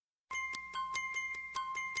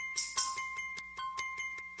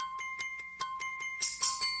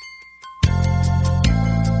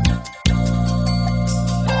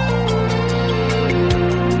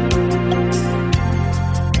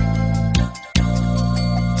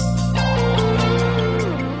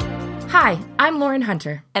I'm Lauren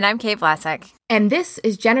Hunter. And I'm Kate Vlasic. And this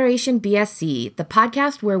is Generation BSC, the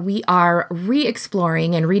podcast where we are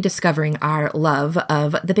re-exploring and rediscovering our love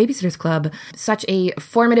of The Babysitter's Club. Such a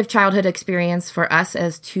formative childhood experience for us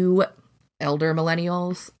as two elder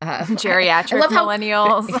millennials. Geriatric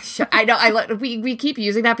millennials. I know. We keep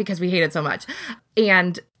using that because we hate it so much.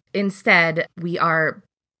 And instead, we are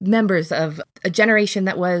members of a generation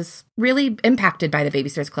that was really impacted by the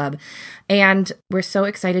Babysitter's Club. And we're so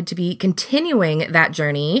excited to be continuing that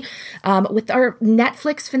journey with our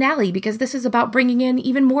Netflix finale, because this is about bringing in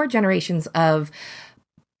even more generations of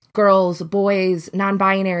girls, boys,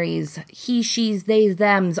 non-binaries, he, she's, theys,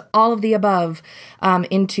 thems, all of the above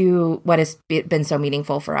into what has been so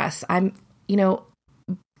meaningful for us. I'm,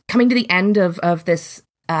 coming to the end of this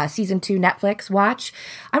season 2 Netflix watch,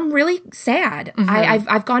 I'm really sad. Mm-hmm.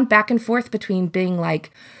 I've gone back and forth between being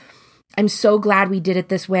like, I'm so glad we did it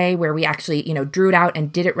this way, where we actually, drew it out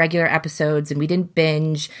and did it regular episodes and we didn't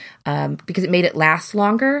binge because it made it last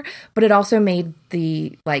longer, but it also made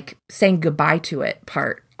the saying goodbye to it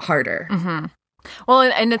part harder. Mm-hmm. Well,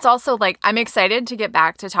 and it's also I'm excited to get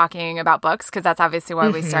back to talking about books because that's obviously why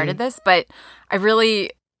we started this, but we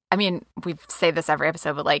say this every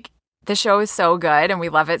episode, but the show is so good and we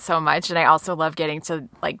love it so much. And I also love getting to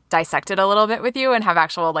dissect it a little bit with you and have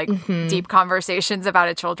actual deep conversations about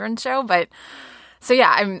a children's show. But so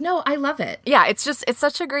yeah, I love it. Yeah, it's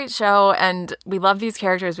such a great show. And we love these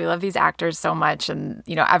characters. We love these actors so much. And,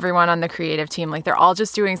 everyone on the creative team, they're all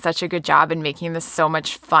just doing such a good job and making this so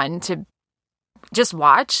much fun to just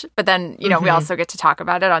watch. But then, we also get to talk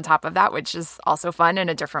about it on top of that, which is also fun in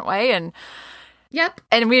a different way. And yep.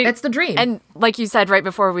 And it's the dream. And like you said right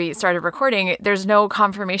before we started recording, there's no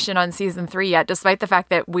confirmation on season 3 yet, despite the fact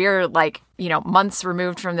that we're months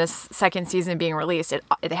removed from this second season being released.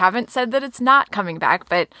 It haven't said that it's not coming back,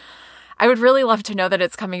 but I would really love to know that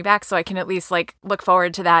it's coming back so I can at least look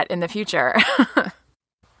forward to that in the future.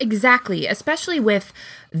 Exactly, especially with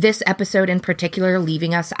this episode in particular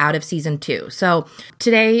leaving us out of season 2. So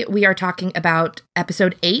today we are talking about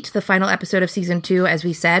episode 8, the final episode of season 2, as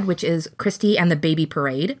we said, which is Kristy and the Baby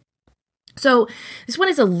Parade. So this one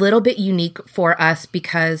is a little bit unique for us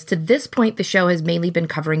because to this point, the show has mainly been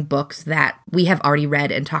covering books that we have already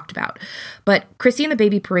read and talked about. But Kristy and the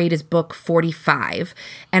Baby Parade is book 45,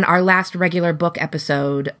 and our last regular book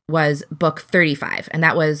episode was book 35. And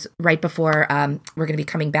that was right before we're going to be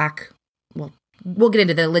coming back. Well, we'll get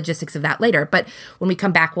into the logistics of that later. But when we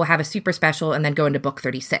come back, we'll have a super special and then go into book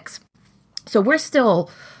 36. So we're still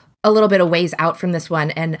a little bit of ways out from this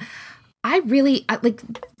one. And I really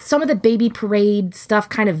some of the Baby Parade stuff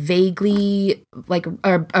kind of vaguely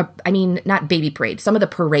not Baby Parade. Some of the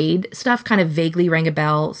parade stuff kind of vaguely rang a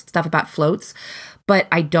bell, stuff about floats, but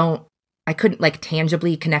I couldn't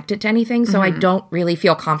tangibly connect it to anything. So I don't really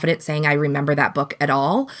feel confident saying I remember that book at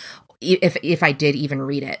all. If I did even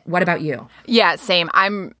read it. What about you? Yeah, same.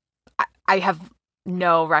 I have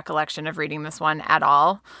no recollection of reading this one at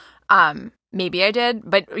all. Maybe I did,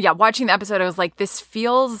 but yeah, watching the episode, I was like, this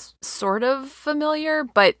feels sort of familiar,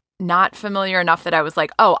 but not familiar enough that I was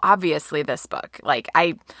like, oh, obviously this book.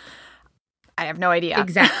 I have no idea.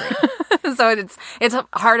 Exactly. So it's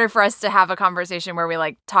harder for us to have a conversation where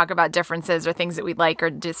we talk about differences or things that we like or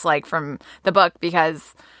dislike from the book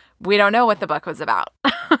because we don't know what the book was about.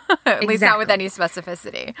 At least not with any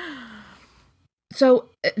specificity. So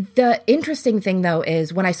the interesting thing, though,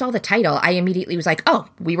 is when I saw the title, I immediately was like, oh,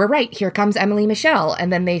 we were right. Here comes Emily Michelle.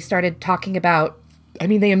 And then they started talking about,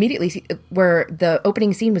 they immediately where the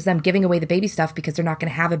opening scene was them giving away the baby stuff because they're not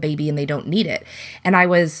going to have a baby and they don't need it. And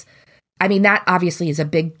that obviously is a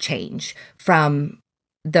big change from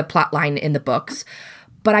the plot line in the books.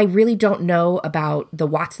 But I really don't know about the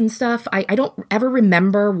Watson stuff. I don't ever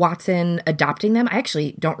remember Watson adopting them. I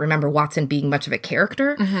actually don't remember Watson being much of a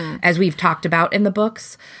character, as we've talked about in the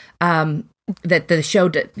books. That the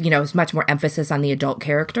show, is much more emphasis on the adult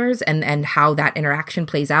characters and how that interaction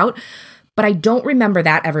plays out. But I don't remember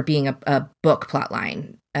that ever being a book plot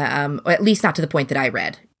line, or at least not to the point that I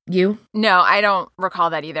read. You? No, I don't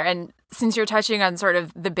recall that either. And since you're touching on sort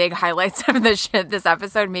of the big highlights of this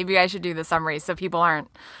episode, maybe I should do the summary so people aren't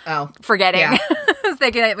forgetting. Yeah.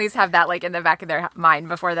 They can at least have that in the back of their mind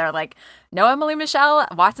before they're like, no, Emily Michelle,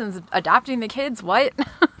 Watson's adopting the kids. What?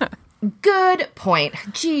 Good point.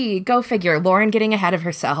 Gee, go figure. Lauren getting ahead of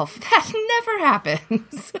herself. That never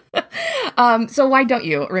happens. So why don't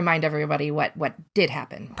you remind everybody what did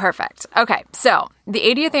happen? Perfect. Okay. So The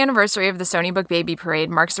 80th anniversary of the Stony Brook Baby Parade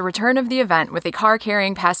marks the return of the event with a car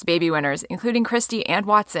carrying past baby winners, including Kristy and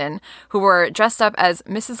Watson, who were dressed up as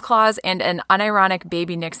Mrs. Claus and an unironic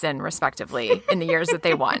Baby Nixon, respectively, in the years that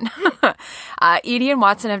they won. Edie and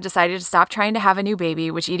Watson have decided to stop trying to have a new baby,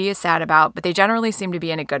 which Edie is sad about, but they generally seem to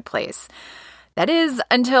be in a good place. That is,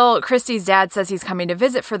 until Kristy's dad says he's coming to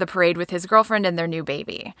visit for the parade with his girlfriend and their new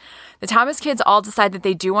baby. The Thomas kids all decide that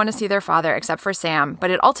they do want to see their father, except for Sam, but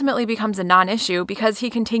it ultimately becomes a non-issue because he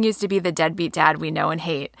continues to be the deadbeat dad we know and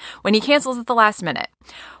hate when he cancels at the last minute.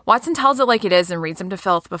 Watson tells it like it is and reads him to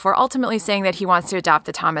filth before ultimately saying that he wants to adopt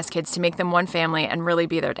the Thomas kids to make them one family and really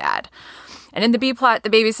be their dad. And in the B-plot, the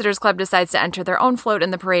Babysitters Club decides to enter their own float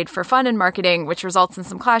in the parade for fun and marketing, which results in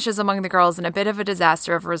some clashes among the girls and a bit of a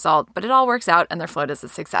disaster of a result, but it all works out and their float is a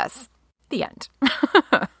success. The end.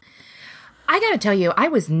 I gotta tell you, I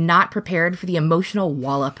was not prepared for the emotional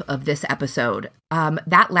wallop of this episode.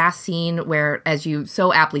 That last scene where, as you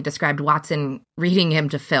so aptly described, Watson reading him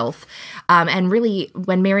to filth, and really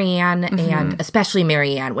when Marianne, and especially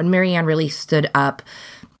Marianne, when Marianne really stood up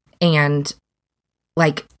and,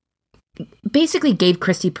 like, basically gave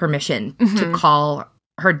Kristy permission to call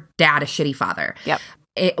her dad a shitty father. Yep.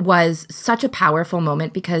 It was such a powerful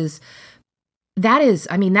moment because that is,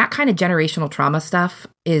 I mean, that kind of generational trauma stuff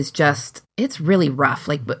is just, it's really rough.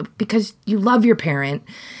 Like, because you love your parent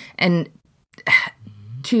and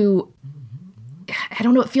to, I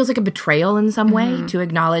don't know, it feels like a betrayal in some way to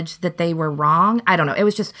acknowledge that they were wrong. I don't know. It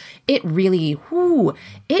was just, it really,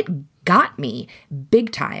 it got me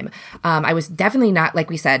big time. I was definitely not, like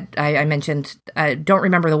we said, I mentioned, don't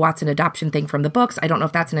remember the Watson adoption thing from the books. I don't know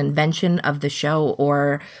if that's an invention of the show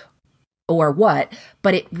or what,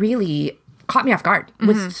 but it really caught me off guard.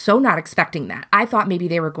 Was so not expecting that. I thought maybe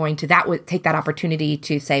they were going to take that opportunity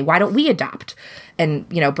to say, why don't we adopt and,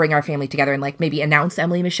 you know, bring our family together and like maybe announce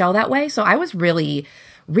Emily Michelle that way. So I was really,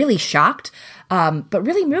 really shocked, but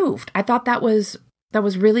really moved. I thought that was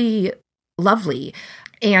really lovely.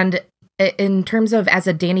 And in terms of as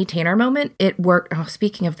a Danny Tanner moment, it worked. Oh,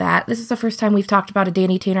 speaking of that, this is the first time we've talked about a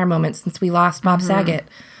Danny Tanner moment since we lost Bob Saget.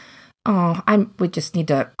 Oh, we just need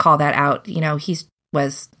to call that out. You know, he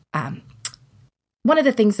was one of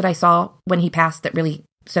the things that I saw when he passed that really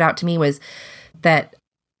stood out to me was that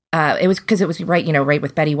it was because it was right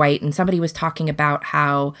with Betty White, and somebody was talking about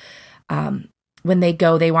how when they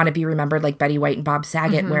go, they want to be remembered like Betty White and Bob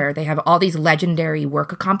Saget, where they have all these legendary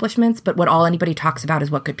work accomplishments, but what all anybody talks about is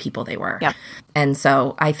what good people they were. Yep. And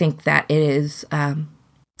so I think that it is a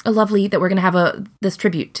lovely that we're going to have this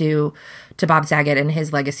tribute to Bob Saget and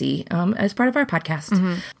his legacy as part of our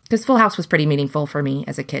podcast. Because Full House was pretty meaningful for me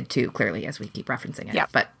as a kid too, clearly, as we keep referencing it. Yep.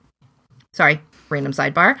 But sorry, random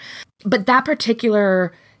sidebar. But that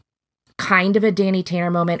particular kind of a Danny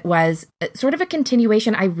Tanner moment was sort of a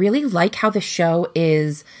continuation. I really like how the show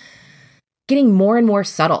is getting more and more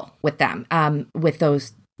subtle with them, with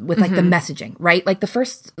like the messaging, right? Like the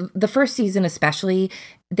first season especially,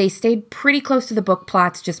 they stayed pretty close to the book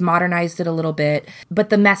plots, just modernized it a little bit.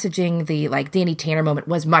 But the messaging, the like Danny Tanner moment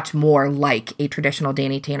was much more like a traditional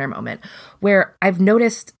Danny Tanner moment, where I've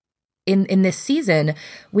noticed in this season,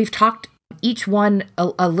 we've talked each one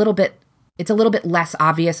a little bit. It's a little bit less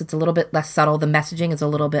obvious. It's a little bit less subtle. The messaging is a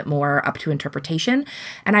little bit more up to interpretation.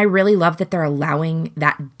 And I really love that they're allowing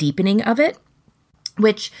that deepening of it,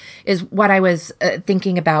 which is what I was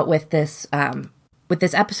thinking about with this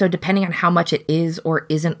episode, depending on how much it is or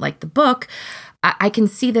isn't like the book. I can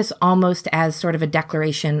see this almost as sort of a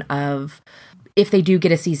declaration of if they do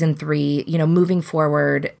get a season 3, you know, moving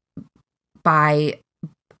forward by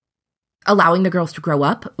allowing the girls to grow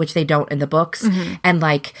up, which they don't in the books, and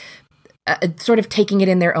like sort of taking it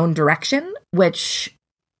in their own direction, which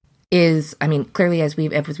is, I mean, clearly as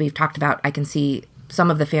we've talked about, I can see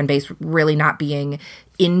some of the fan base really not being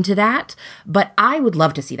into that, but I would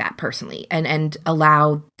love to see that personally and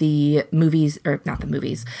allow the movies, or not the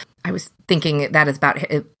movies. I was thinking that is about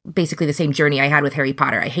basically the same journey I had with Harry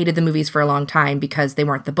Potter. I hated the movies for a long time because they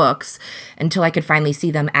weren't the books until I could finally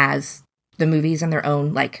see them as the movies and their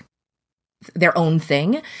own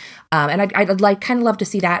thing. And I'd like kind of love to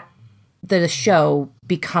see that the show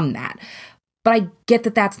become that. But I get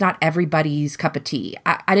that that's not everybody's cup of tea.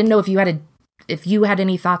 I didn't know if you had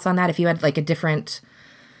any thoughts on that, if you had like a different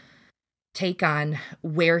take on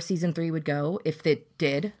where season 3 would go, if it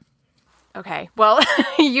did. Okay. Well,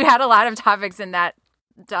 you had a lot of topics in that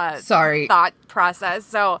thought process.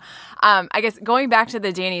 So I guess going back to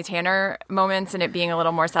the Danny Tanner moments and it being a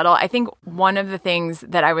little more subtle, I think one of the things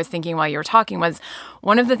that I was thinking while you were talking was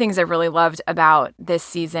one of the things I really loved about this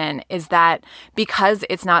season is that because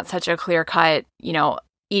it's not such a clear cut, you know,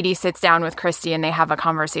 Edie sits down with Kristy and they have a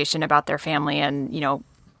conversation about their family and,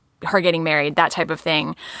 her getting married, that type of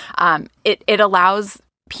thing. It allows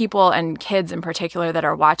people and kids in particular that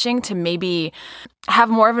are watching to maybe have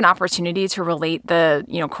more of an opportunity to relate the,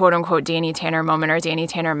 quote unquote Danny Tanner moment or Danny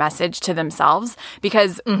Tanner message to themselves.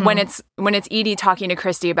 Because when it's Edie talking to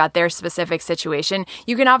Kristy about their specific situation,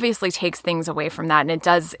 you can obviously take things away from that. And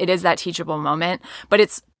it is that teachable moment, but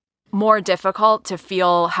it's more difficult to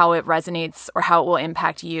feel how it resonates or how it will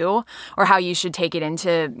impact you or how you should take it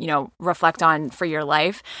into, reflect on for your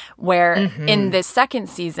life. Where in this second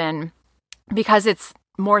season, because it's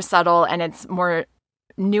more subtle and it's more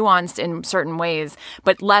nuanced in certain ways,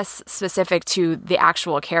 but less specific to the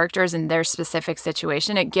actual characters and their specific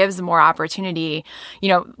situation, it gives more opportunity,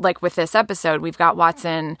 like with this episode, we've got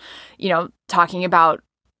Watson, talking about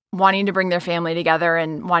wanting to bring their family together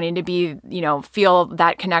and wanting to be, feel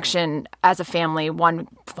that connection as a family, one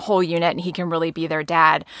whole unit, and he can really be their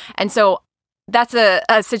dad. And so that's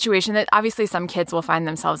a situation that obviously some kids will find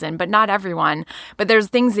themselves in, but not everyone. But there's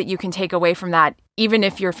things that you can take away from that, even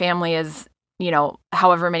if your family is,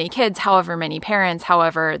 however many kids, however many parents,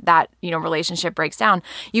 however that, relationship breaks down,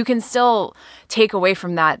 you can still take away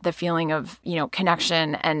from that the feeling of,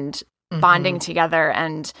 connection and bonding together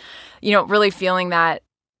and, really feeling that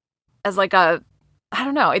as like I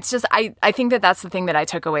don't know. It's just, I think that that's the thing that I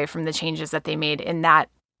took away from the changes that they made in that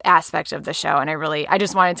aspect of the show. And I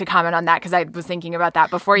just wanted to comment on that because I was thinking about that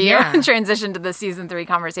before you transitioned to the season 3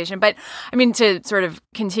 conversation. But I mean, to sort of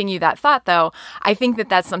continue that thought though, I think that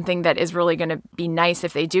that's something that is really going to be nice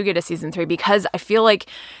if they do get a season 3, because I feel like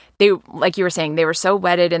they, like you were saying, they were so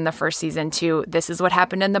wedded in the first season to this is what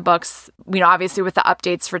happened in the books, obviously with the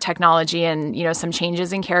updates for technology and, some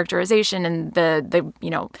changes in characterization and the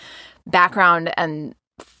background and,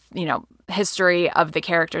 history of the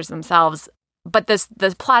characters themselves. But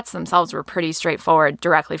the plots themselves were pretty straightforward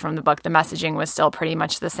directly from the book. The messaging was still pretty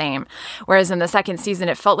much the same. Whereas in the second season,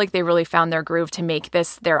 it felt like they really found their groove to make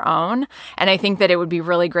this their own. And I think that it would be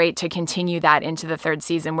really great to continue that into the third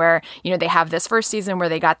season where, they have this first season where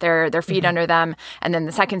they got their feet under them. And then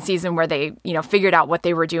the second season where they, figured out what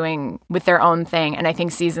they were doing with their own thing. And I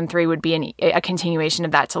think season 3 would be a continuation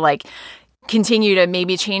of that to like continue to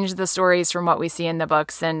maybe change the stories from what we see in the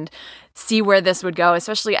books and see where this would go.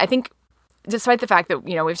 Especially, I think, despite the fact that,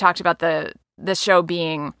 we've talked about the show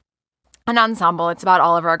being an ensemble, it's about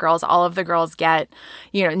all of our girls. All of the girls get,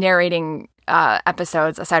 narrating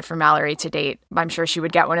episodes aside from Mallory to date. I'm sure she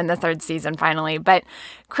would get one in the third season finally. But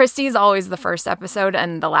Kristy's always the first episode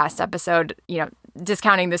and the last episode,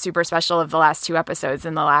 discounting the super special of the last 2 episodes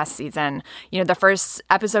in the last season. The first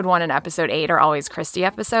episode 1 and episode 8 are always Kristy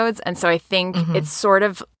episodes. And so I think it sort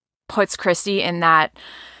of puts Kristy in that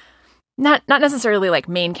not necessarily like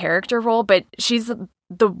main character role, but she's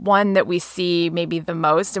the one that we see maybe the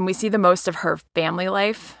most, and we see the most of her family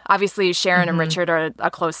life. Obviously, Sharon and Richard are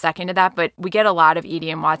a close second to that, but we get a lot of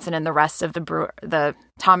Edie and Watson and the rest of the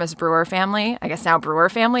Thomas Brewer family. I guess now Brewer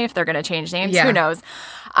family, if they're going to change names, who knows?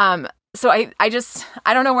 So I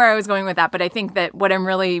don't know where I was going with that, but I think that what I'm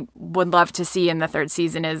really would love to see in the third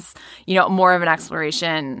season is, more of an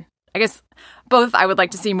exploration. I guess both I would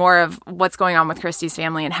like to see more of what's going on with Kristy's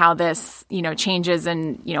family and how this, changes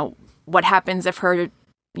and, what happens if her,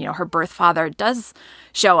 her birth father does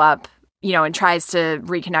show up, and tries to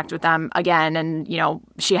reconnect with them again. And,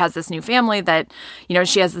 she has this new family that,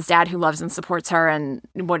 she has this dad who loves and supports her. And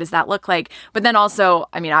what does that look like? But then also,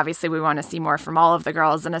 I mean, obviously we want to see more from all of the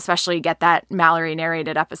girls and especially get that Mallory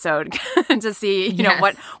narrated episode to see,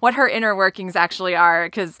 what her inner workings actually are.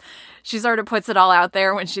 Because she sort of puts it all out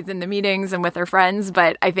there when she's in the meetings and with her friends.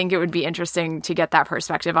 But I think it would be interesting to get that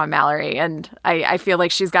perspective on Mallory. And I feel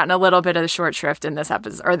like she's gotten a little bit of the short shrift in this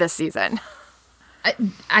episode or this season.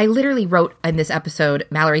 I literally wrote in this episode,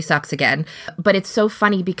 Mallory sucks again. But it's so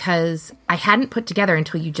funny because I hadn't put together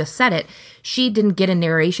until you just said it. She didn't get a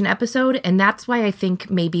narration episode. And that's why I think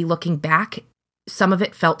maybe looking back, some of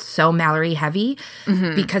it felt so Mallory heavy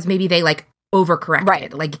because maybe they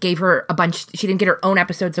overcorrected, gave her a bunch. She didn't get her own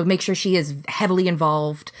episode. So make sure she is heavily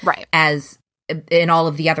involved as in all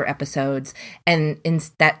of the other episodes. And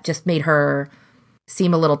that just made her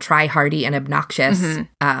seem a little try-hardy and obnoxious.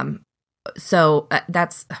 So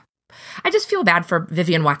that's, I just feel bad for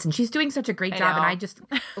Vivian Watson. She's doing such a great job. And I just,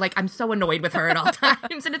 I'm so annoyed with her at all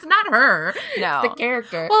times. And it's not her. No. It's the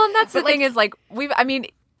character. Well, and that's the thing is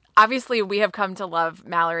obviously we have come to love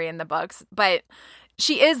Mallory in the books, but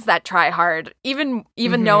she is that try hard, even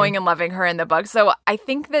knowing and loving her in the book. So I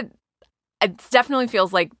think that it definitely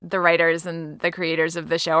feels like the writers and the creators of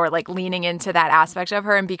the show are like leaning into that aspect of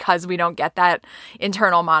her. And because we don't get that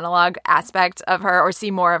internal monologue aspect of her or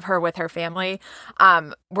see more of her with her family,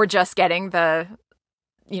 we're just getting the,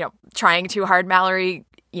 trying too hard Mallory,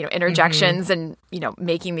 interjections and,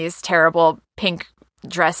 making these terrible pink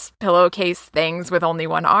dress pillowcase things with only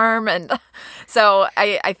one arm. And so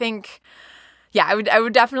I think, I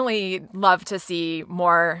would definitely love to see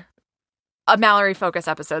more a Mallory focus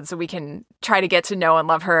episode so we can try to get to know and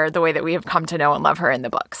love her the way that we have come to know and love her in the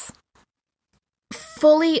books.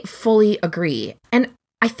 Fully agree. And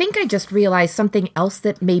I think I just realized something else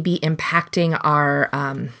that may be impacting our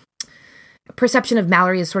perception of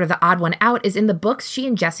Mallory as sort of the odd one out is in the books, she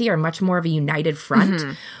and Jesse are much more of a united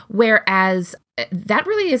front, whereas that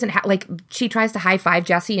really isn't like she tries to high five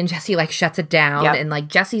Jesse and Jesse like shuts it down. And like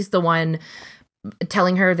Jesse's the one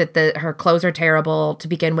telling her that her clothes are terrible to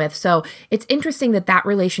begin with. So it's interesting that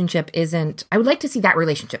relationship isn't, I would like to see that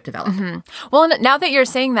relationship develop. Well, now that you're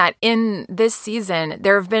saying that, in this season,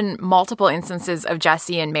 there have been multiple instances of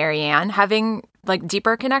Jesse and Marianne having like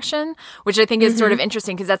deeper connection, which I think is sort of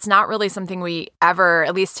interesting because that's not really something we ever,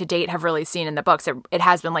 at least to date, have really seen in the books. It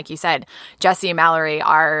has been, like you said, Jesse and Mallory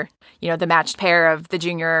are, the matched pair of the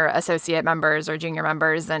junior associate members or junior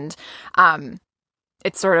members. And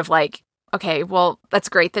it's sort of like, okay, well, that's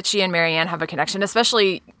great that she and Marianne have a connection,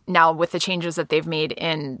 especially now with the changes that they've made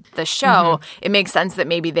in the show. It makes sense that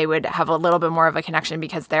maybe they would have a little bit more of a connection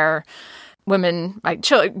because they're women, like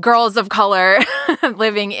girls of color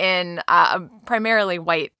living in primarily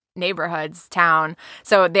white neighborhoods, town.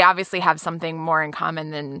 So they obviously have something more in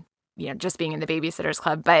common than, just being in the Babysitters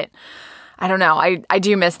Club. But I don't know. I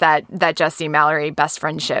do miss that Jesse-Mallory best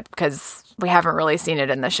friendship because we haven't really seen it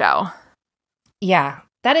in the show. Yeah.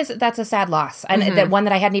 That's a sad loss, and that one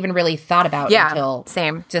that I hadn't even really thought about until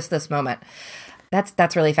just this moment.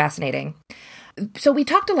 That's really fascinating. So we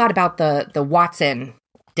talked a lot about the Watson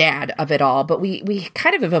dad of it all, but we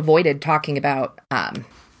kind of have avoided talking about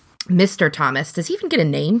Mr. Thomas. Does he even get a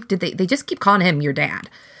name? Did they just keep calling him your dad?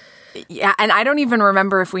 Yeah, and I don't even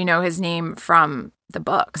remember if we know his name from the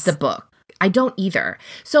books. The book. I don't either.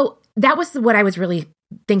 So that was what I was really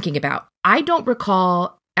thinking about. I don't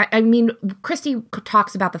recall. I mean, Kristy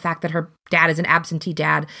talks about the fact that her dad is an absentee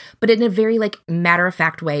dad, but in a very like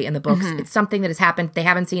matter-of-fact way in the books. It's something that has happened. They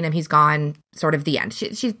haven't seen him. He's gone, sort of the end.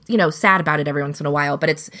 She's sad about it every once in a while,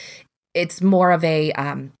 but it's more of a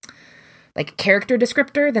like character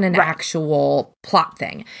descriptor than an actual plot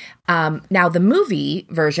thing. Now, the movie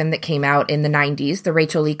version that came out in the 90s, the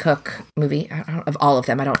Rachel Lee Cook movie, of all of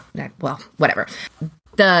them, whatever.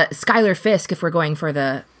 The Skylar Fisk, if we're going for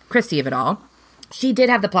the Kristy of it all, she did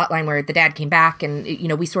have the plot line where the dad came back and,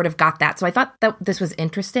 we sort of got that. So I thought that this was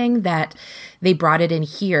interesting that they brought it in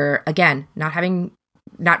here. Again,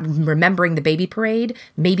 not remembering the baby parade.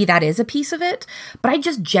 Maybe that is a piece of it, but I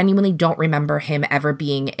just genuinely don't remember him ever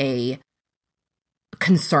being a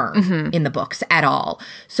concern in the books at all.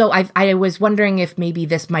 So I was wondering if maybe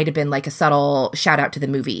this might have been like a subtle shout out to the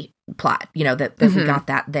movie plot, that we got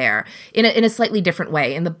that there in a slightly different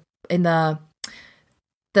way. In the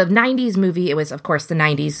 90s movie, it was, of course, the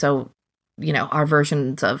 90s. So, our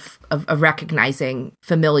versions of recognizing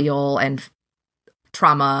familial and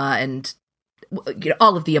trauma and,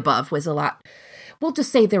 all of the above was a lot. We'll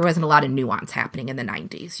just say there wasn't a lot of nuance happening in the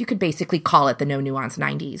 90s. You could basically call it the no nuance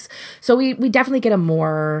 90s. So we definitely get a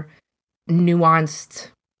more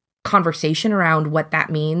nuanced conversation around what that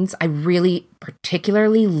means. I really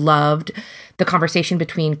particularly loved the conversation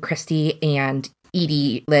between Kristy and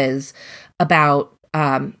Edie Liz about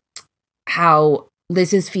how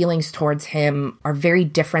Liz's feelings towards him are very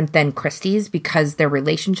different than Kristy's because their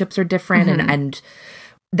relationships are different and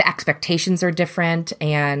the expectations are different.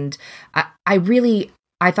 And I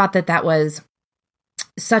thought that was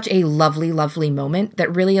such a lovely, lovely moment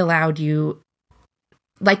that really allowed you,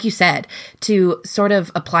 like you said, to sort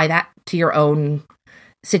of apply that to your own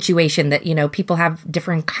situation that, people have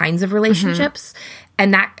different kinds of relationships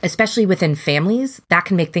and that, especially within families, that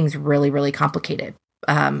can make things really, really complicated.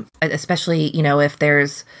 Especially, if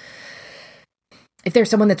there's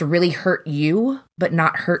someone that's really hurt you, but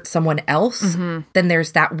not hurt someone else, then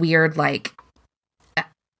there's that weird, like,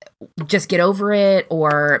 just get over it,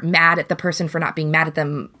 or mad at the person for not being mad at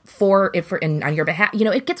them on your behalf.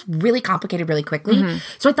 It gets really complicated really quickly.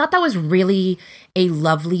 So I thought that was really a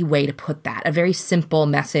lovely way to put that. A very simple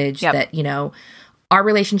message that, our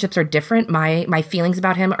relationships are different. My feelings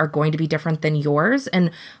about him are going to be different than yours.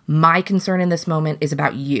 And my concern in this moment is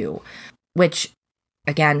about you, which,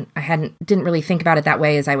 again, didn't really think about it that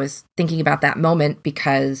way as I was thinking about that moment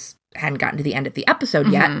because I hadn't gotten to the end of the episode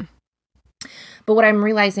yet. But what I'm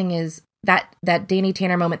realizing is that Danny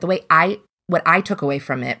Tanner moment, what I took away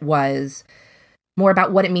from it was more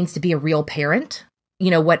about what it means to be a real parent.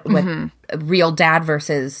 What real dad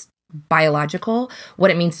versus biological, what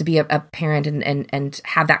it means to be a parent and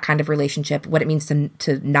have that kind of relationship, what it means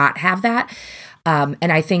to not have that.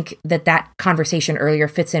 And I think that conversation earlier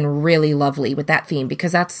fits in really lovely with that theme,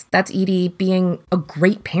 because that's Edie being a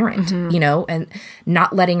great parent, and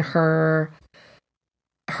not letting her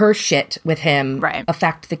shit with him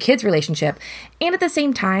affect the kids' relationship. And at the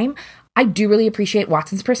same time, I do really appreciate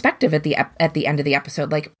Watson's perspective at the end of the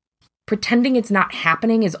episode. Like, pretending it's not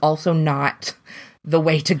happening is also not the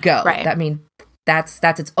way to go. Right. I mean, that's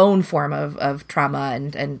its own form of trauma,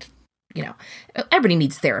 and everybody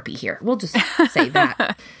needs therapy here. We'll just say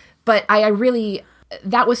that. But I really,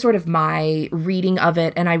 that was sort of my reading of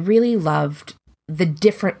it, and I really loved the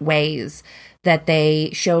different ways that they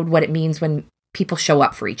showed what it means when people show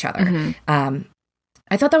up for each other.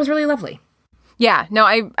 I thought that was really lovely. Yeah, no,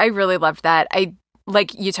 I really loved that.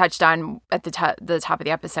 Like you touched on at the top of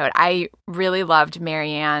the episode, I really loved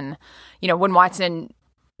Marianne, when Watson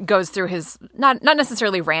goes through his not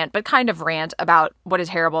necessarily rant, but kind of rant about what a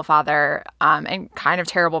terrible father and kind of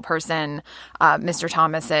terrible person Mr.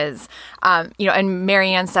 Thomas is. And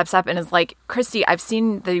Marianne steps up and is like, Kristy, I've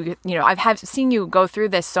seen seen you go through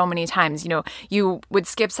this so many times. You would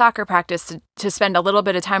skip soccer practice to spend a little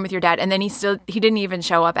bit of time with your dad, and then he didn't even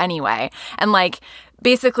show up anyway. And like,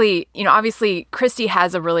 basically, obviously Kristy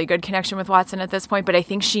has a really good connection with Watson at this point, but I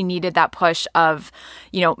think she needed that push of,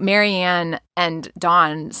 Marianne and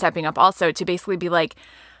Dawn stepping up also to basically be like,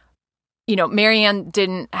 Marianne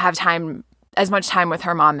didn't have as much time with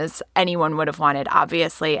her mom as anyone would have wanted,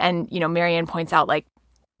 obviously. And, Marianne points out, like,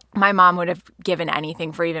 my mom would have given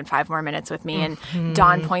anything for even 5 more minutes with me. And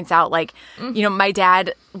Dawn points out, like, my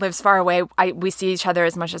dad lives far away. We see each other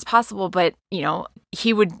as much as possible, but,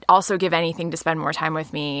 he would also give anything to spend more time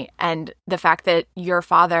with me. And the fact that your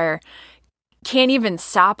father can't even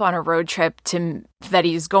stop on a road trip that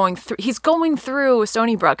he's going through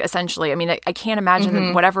Stony Brook, essentially. I mean, I can't imagine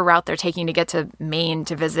that whatever route they're taking to get to Maine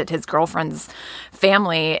to visit his girlfriend's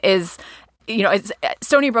family is...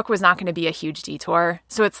 Stony Brook was not going to be a huge detour.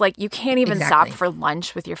 So it's like, you can't even stop for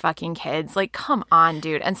lunch with your fucking kids. Like, come on,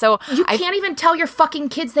 dude. And so you can't even tell your fucking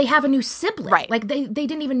kids they have a new sibling. Right. Like, they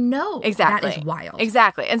didn't even know. Exactly. That is wild.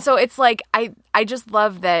 Exactly. And so it's like, I just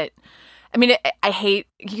love that. I mean, I hate,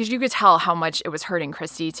 because you could tell how much it was hurting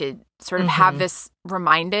Kristy to sort of have this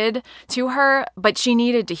reminded to her, but she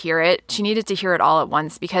needed to hear it. She needed to hear it all at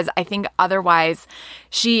once, because I think otherwise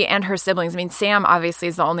she and her siblings, I mean, Sam obviously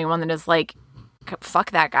is the only one that is like,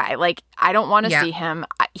 fuck that guy. Like, I don't want to see him.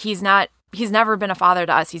 He's never been a father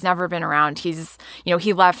to us. He's never been around.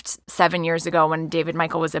 He left 7 years ago when David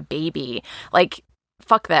Michael was a baby. Like,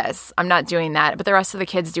 fuck this. I'm not doing that. But the rest of the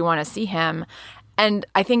kids do want to see him. And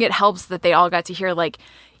I think it helps that they all got to hear, like,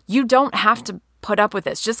 you don't have to put up with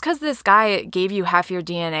this. Just because this guy gave you half your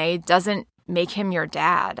DNA doesn't make him your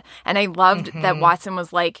dad. And I loved that Watson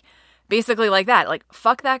was like, basically like that, like,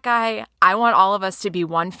 fuck that guy. I want all of us to be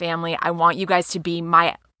one family. I want you guys to be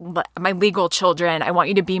my legal children. I want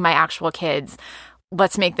you to be my actual kids.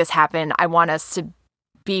 Let's make this happen. I want us to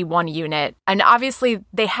be one unit. And obviously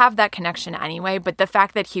they have that connection anyway, but the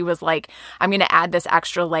fact that he was like, I'm going to add this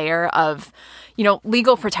extra layer of,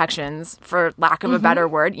 legal protections, for lack of a better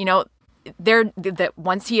word, that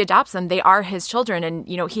once he adopts them, they are his children. And,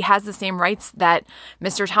 he has the same rights that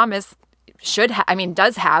Mr. Thomas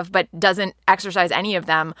does have, but doesn't exercise any of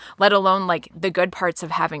them, let alone like the good parts of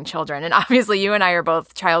having children. And obviously you and I are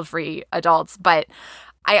both child-free adults, but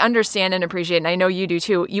I understand and appreciate, and I know you do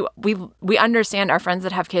too. We understand our friends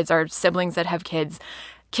that have kids, our siblings that have kids.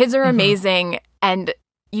 Kids are amazing, and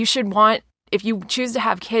if you choose to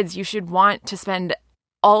have kids, you should want to spend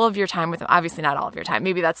all of your time with them. Obviously not all of your time.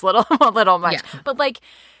 Maybe that's a little much. Yeah. But like,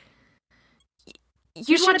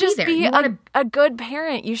 you should just be a good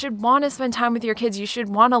parent. You should want to spend time with your kids. You should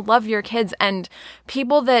want to love your kids. And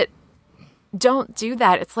people that don't do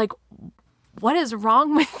that, it's like, what is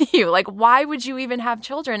wrong with you? Like, why would you even have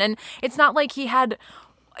children? And it's not like he's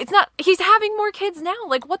having more kids now.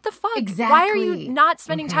 Like, what the fuck? Exactly. Why are you not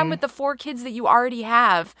spending time with the 4 kids that you already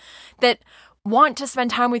have that want to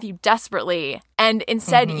spend time with you desperately, and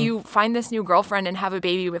instead you find this new girlfriend and have a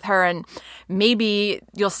baby with her, and maybe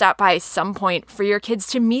you'll stop by some point for your kids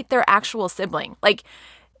to meet their actual sibling. Like,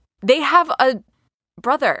 they have a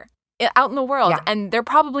brother out in the world, and they're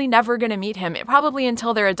probably never going to meet him, probably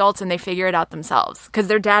until they're adults and they figure it out themselves, because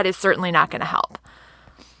their dad is certainly not going to help.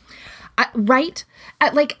 Right?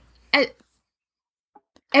 As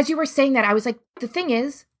you were saying that, I was like, the thing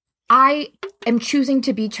is, I am choosing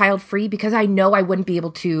to be child-free because I know I wouldn't be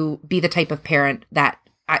able to be the type of parent that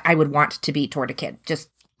I would want to be toward a kid. Just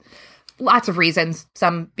lots of reasons.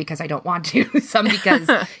 Some because I don't want to. Some because,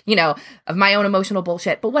 of my own emotional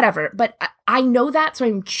bullshit. But whatever. But I know that, so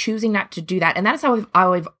I'm choosing not to do that. And that's how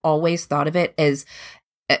I've always thought of it is,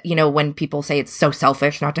 when people say it's so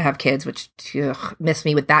selfish not to have kids, which miss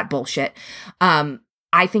me with that bullshit.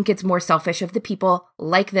 I think it's more selfish of the people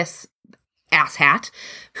like this asshat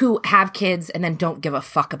who have kids and then don't give a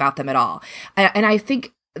fuck about them at all. And I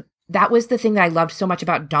think that was the thing that I loved so much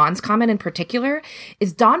about Dawn's comment in particular,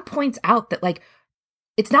 is Dawn points out that, like,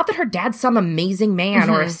 it's not that her dad's some amazing man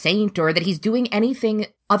or a saint or that he's doing anything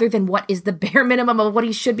other than what is the bare minimum of what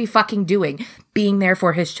he should be fucking doing, being there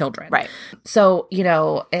for his children. Right. So,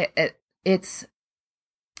 it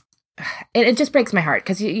just breaks my heart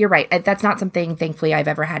because you're right. That's not something, thankfully, I've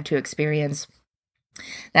ever had to experience,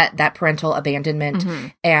 that parental abandonment.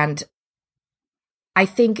 And I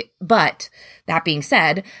think, but that being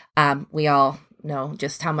said, we all know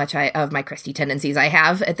just how much of my Kristy tendencies I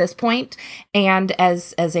have at this point. And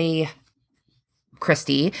as a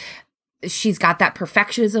Kristy, she's got that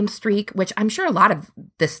perfectionism streak, which I'm sure a lot of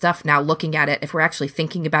this stuff now, looking at it, if we're actually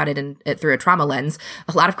thinking about it through a trauma lens,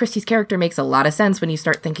 a lot of Kristy's character makes a lot of sense when you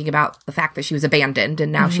start thinking about the fact that she was abandoned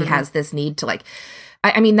and now she has this need to, like,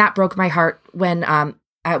 I mean, that broke my heart when I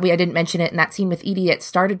didn't mention it in that scene with Edie. It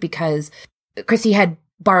started because Kristy had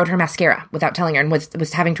borrowed her mascara without telling her and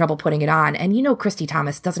was having trouble putting it on. And Kristy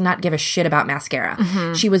Thomas does not give a shit about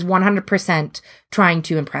mascara. She was 100% trying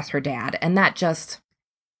to impress her dad. And that just,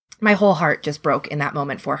 my whole heart just broke in that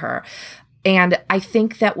moment for her. And I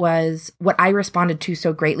think that was what I responded to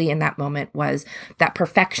so greatly in that moment, was that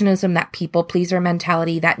perfectionism, that people pleaser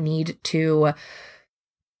mentality, that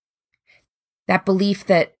belief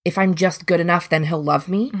that if I'm just good enough, then he'll love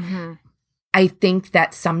me. I think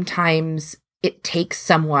that sometimes it takes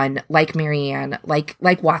someone like Marianne, like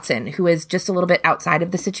Watson, who is just a little bit outside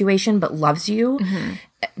of the situation but loves you,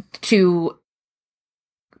 to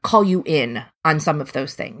call you in on some of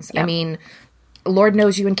those things. Yep. I mean, Lord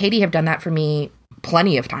knows you and Katie have done that for me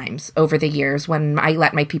plenty of times over the years when I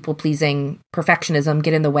let my people-pleasing perfectionism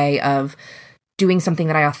get in the way of doing something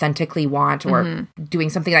that I authentically want, or doing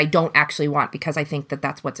something that I don't actually want because I think that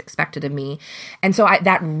that's what's expected of me. And so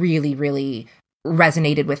that really, really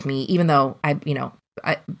resonated with me, even though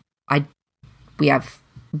we have,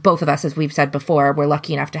 both of us, as we've said before, we're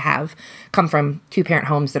lucky enough to have come from 2-parent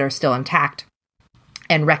homes that are still intact,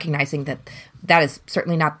 and recognizing that is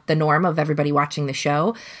certainly not the norm of everybody watching the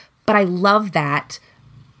show. But I love that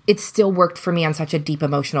it still worked for me on such a deep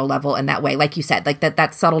emotional level in that way. Like you said, like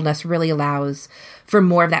that subtleness really allows for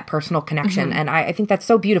more of that personal connection. And I think that's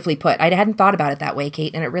so beautifully put. I hadn't thought about it that way,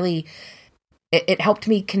 Kate. And it really, it helped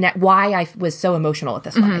me connect why I was so emotional at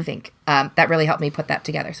this one, I think. That really helped me put that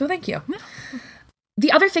together. So thank you.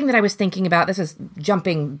 The other thing that I was thinking about, this is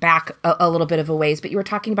jumping back a little bit of a ways, but you were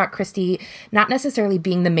talking about Kristy not necessarily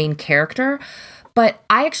being the main character, but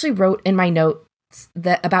I actually wrote in my notes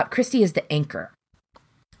that about Kristy as the anchor,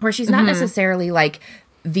 where she's not necessarily like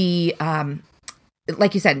the,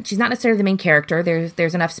 like you said, she's not necessarily the main character.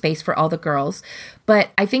 There's enough space for all the girls, but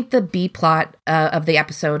I think the B plot of the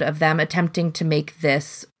episode of them attempting to make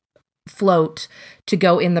this float to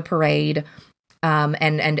go in the parade,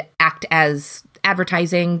 and act as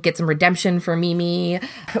advertising, get some redemption for Mimi,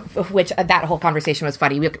 which that whole conversation was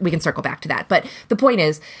funny. We can circle back to that. But the point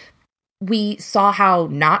is, we saw how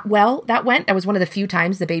not well that went. That was one of the few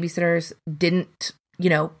times the babysitters didn't,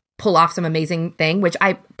 pull off some amazing thing, which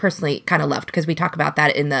I personally kind of loved, because we talk about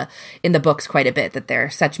that in the books quite a bit, that they're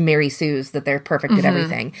such Mary Sues, that they're perfect at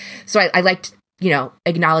everything. So I liked,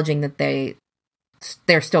 acknowledging that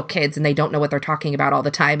they're still kids and they don't know what they're talking about all the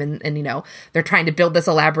time. And they're trying to build this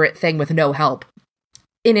elaborate thing with no help.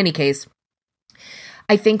 In any case,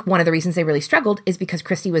 I think one of the reasons they really struggled is because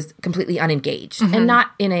Kristy was completely unengaged, and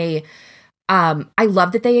not in a, I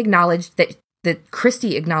love that they acknowledged that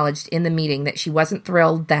Kristy acknowledged in the meeting that she wasn't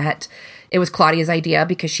thrilled that it was Claudia's idea,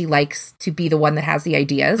 because she likes to be the one that has the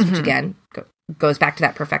ideas, which again goes back to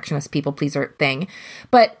that perfectionist people pleaser thing.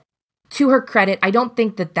 But to her credit, I don't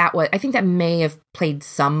think I think that may have played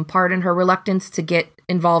some part in her reluctance to get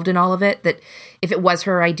involved in all of it, that if it was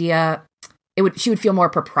her idea, she would feel more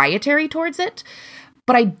proprietary towards it.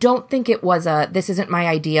 But I don't think it was this isn't my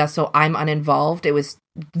idea, so I'm uninvolved. It was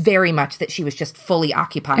very much that she was just fully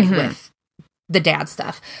occupied with the dad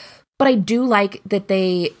stuff. But I do like that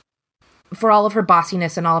they, for all of her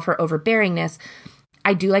bossiness and all of her overbearingness,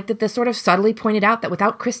 I do like that this sort of subtly pointed out that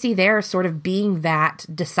without Kristy there sort of being that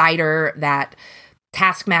decider, that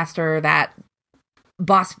taskmaster, that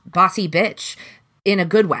bossy bitch, in a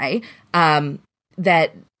good way,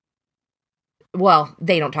 that, well,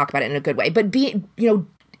 they don't talk about it in a good way, but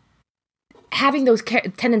having those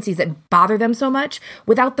tendencies that bother them so much,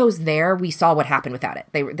 without those there, we saw what happened without it.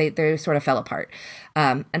 They sort of fell apart.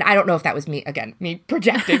 And I don't know if that was me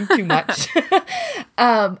projecting too much.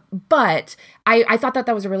 But I thought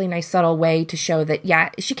that was a really nice, subtle way to show that, yeah,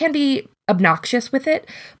 she can be obnoxious with it,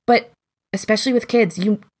 but especially with kids,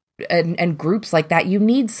 and groups like that, you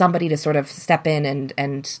need somebody to sort of step in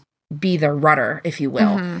and be the rudder, if you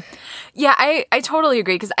will. Mm-hmm. Yeah, I totally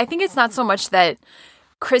agree, because I think it's not so much that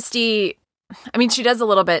Kristy, I mean, she does a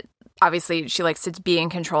little bit, obviously she likes to be in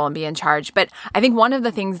control and be in charge, but I think one of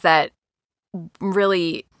the things that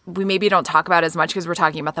really we maybe don't talk about as much because we're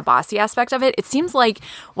talking about the bossy aspect of it, it seems like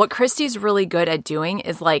what Kristy's really good at doing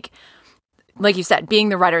is like you said, being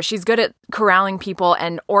the rudder. She's good at corralling people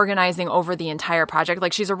and organizing over the entire project.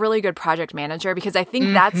 Like, she's a really good project manager, because I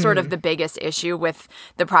think that's sort of the biggest issue with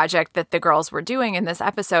the project that the girls were doing in this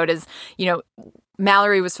episode is,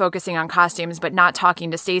 Mallory was focusing on costumes, but not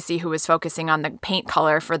talking to Stacey, who was focusing on the paint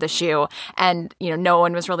color for the shoe. And, no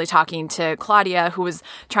one was really talking to Claudia, who was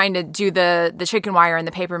trying to do the chicken wire and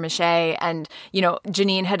the paper mache. And,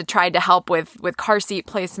 Janine had tried to help with car seat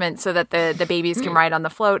placement so that the babies can ride on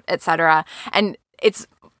the float, etc. And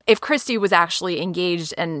if Kristy was actually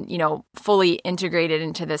engaged and, fully integrated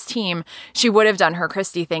into this team, she would have done her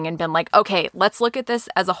Kristy thing and been like, okay, let's look at this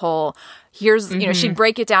as a whole. Here's, she'd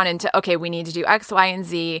break it down into, okay, we need to do X, Y, and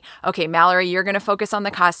Z. Okay, Mallory, you're going to focus on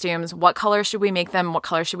the costumes. What color should we make them? What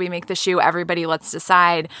color should we make the shoe? Everybody, let's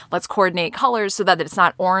decide. Let's coordinate colors so that it's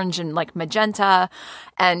not orange and like magenta.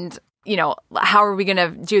 And, how are we going to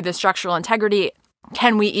do the structural integrity?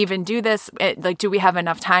 Can we even do this? Do we have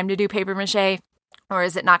enough time to do paper mache? Or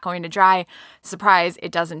is it not going to dry? Surprise,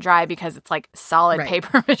 it doesn't dry because it's like solid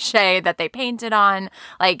paper mache that they painted on.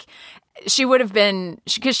 Like, she would have been,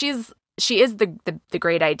 because she is the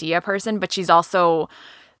great idea person, but she's also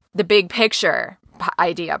the big picture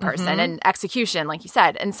idea person and execution, like you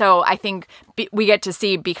said. And so I think we get to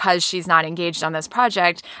see, because she's not engaged on this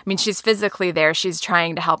project, I mean, she's physically there, she's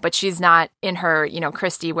trying to help, but she's not in her,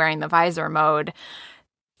 Kristy wearing the visor mode.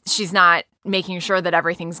 She's not making sure that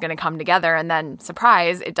everything's going to come together. And then,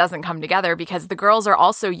 surprise, it doesn't come together because the girls are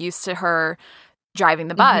also used to her driving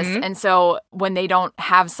the bus. And so when they don't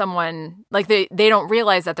have someone, like they don't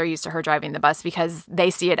realize that they're used to her driving the bus, because they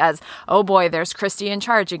see it as, oh boy, there's Kristy in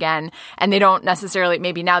charge again. And they don't necessarily,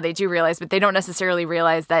 maybe now they do realize, but they don't necessarily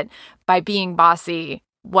realize that by being bossy,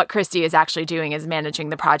 what Kristy is actually doing is managing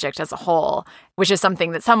the project as a whole, which is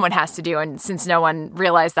something that someone has to do. And since no one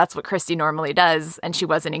realized that's what Kristy normally does, and she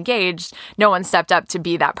wasn't engaged, no one stepped up to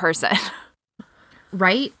be that person.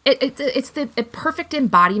 Right? It's the perfect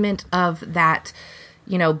embodiment of that,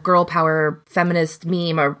 girl power feminist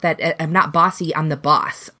meme, or that I'm not bossy, I'm the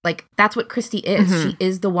boss. Like, that's what Kristy is. She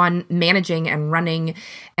is the one managing and running,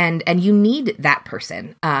 and you need that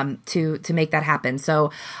person to make that happen. So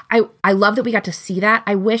I love that we got to see that.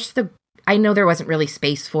 I know there wasn't really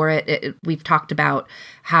space for it. We've talked about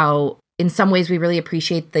how in some ways we really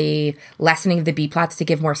appreciate the lessening of the B-plots to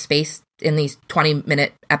give more space in these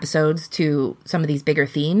 20-minute episodes to some of these bigger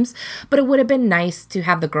themes. But it would have been nice to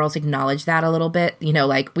have the girls acknowledge that a little bit.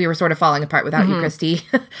 Like, we were sort of falling apart without you, Kristy.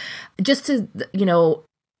 Just to,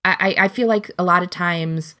 I feel like a lot of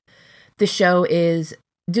times the show is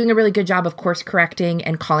doing a really good job of course correcting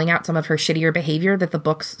and calling out some of her shittier behavior that the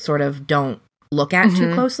books sort of don't look at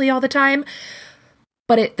too closely all the time.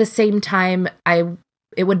 But at the same time,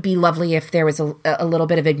 it would be lovely if there was a little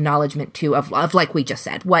bit of acknowledgement too of like we just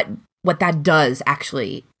said, what that does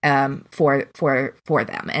actually for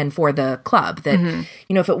them and for the club. That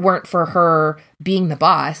if it weren't for her being the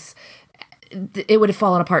boss, it would have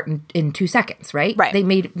fallen apart in 2 seconds, right? Right. They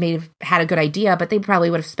may have had a good idea, but they probably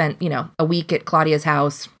would have spent a week at Claudia's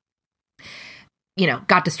house,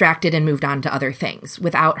 got distracted and moved on to other things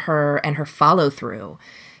without her and her follow through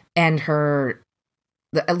and her,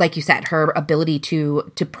 like you said, her ability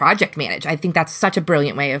to project manage. I think that's such a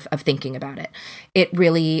brilliant way of thinking about it. It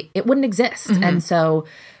wouldn't exist. And so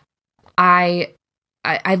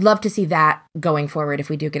I'd love to see that going forward if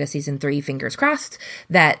we do get a season 3, fingers crossed,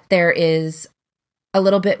 that there is a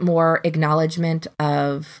little bit more acknowledgement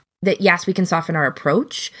of that, yes, we can soften our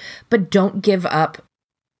approach, but don't give up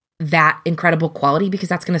that incredible quality, because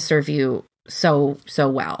that's going to serve you so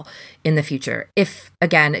well in the future. If,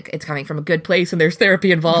 again, it's coming from a good place and there's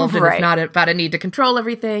therapy involved and it's not about a need to control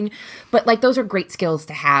everything. But like, those are great skills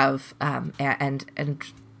to have. And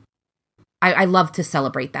I love to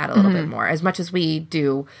celebrate that a little bit more, as much as we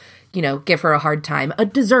do, give her a hard time, a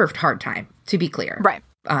deserved hard time, to be clear. Right.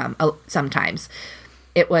 Sometimes.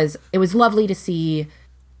 it was lovely to see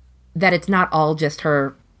that it's not all just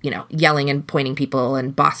her, yelling and pointing people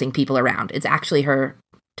and bossing people around. It's actually her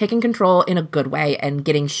taking control in a good way and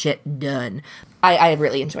getting shit done. I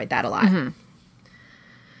really enjoyed that a lot. Mm-hmm.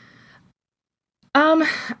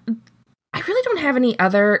 I really don't have any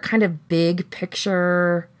other kind of big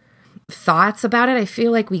picture thoughts about it. I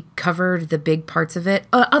feel like we covered the big parts of it.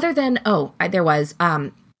 Other than, there was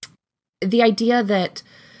the idea that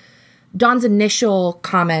Dawn's initial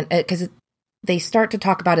comment, because they start to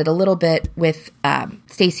talk about it a little bit with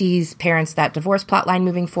Stacy's parents, that divorce plotline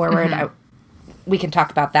moving forward. Mm-hmm. We can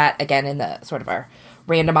talk about that again in the sort of our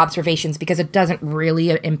random observations, because it doesn't really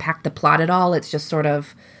impact the plot at all. It's just sort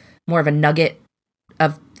of more of a nugget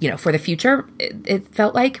of, for the future, it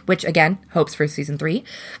felt like, which again, hopes for season 3.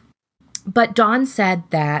 But Dawn said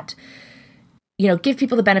that, give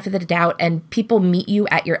people the benefit of the doubt and people meet you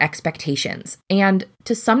at your expectations. And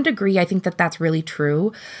to some degree, I think that that's really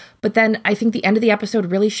true. But then I think the end of the episode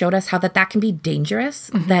really showed us how that can be dangerous,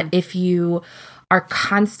 mm-hmm. that if you are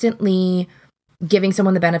constantly giving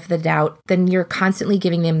someone the benefit of the doubt, then you're constantly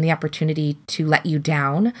giving them the opportunity to let you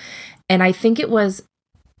down. And I think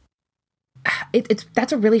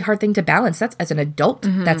that's a really hard thing to balance. That's, as an adult,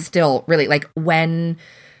 mm-hmm. that's still really like, when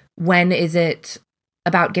is it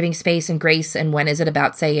about giving space and grace, and when is it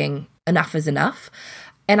about saying enough is enough?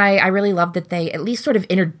 And I really love that they at least sort of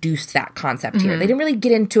introduced that concept mm-hmm. here. They didn't really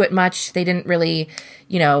get into it much. They didn't really,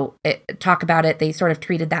 talk about it. They sort of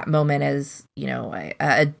treated that moment as,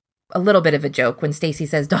 a little bit of a joke when Stacy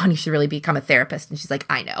says, Dawn, you should really become a therapist. And she's like,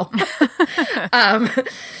 I know.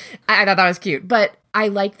 I thought that was cute. But I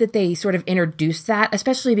like that they sort of introduced that,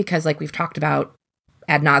 especially because, like we've talked about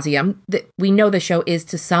ad nauseum, that we know the show is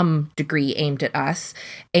to some degree aimed at us.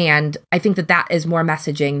 And I think that is more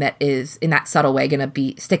messaging that is in that subtle way going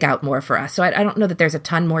to stick out more for us. So I don't know that there's a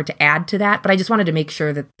ton more to add to that, but I just wanted to make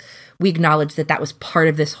sure that we acknowledge that was part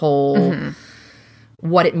of this whole, mm-hmm.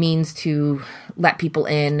 what it means to let people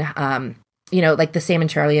in. Like the Sam and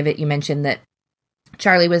Charlie of it, you mentioned that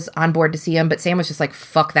Charlie was on board to see him, but Sam was just like,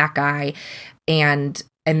 fuck that guy. And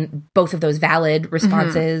both of those valid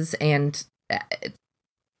responses. Mm-hmm.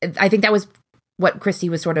 And I think that was what Kristy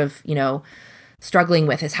was sort of, struggling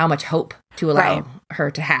with, is how much hope to allow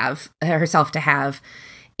herself to have.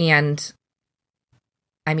 And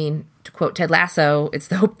I mean, to quote Ted Lasso, it's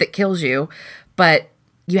the hope that kills you, but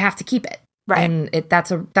you have to keep it. Right. And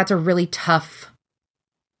that's a really tough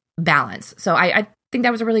balance. So I think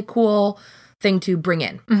that was a really cool thing to bring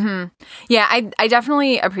in. Mm-hmm. Yeah, I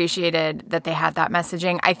definitely appreciated that they had that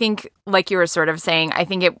messaging. I think, like you were sort of saying, I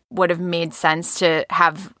think it would have made sense to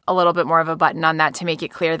have a little bit more of a button on that to make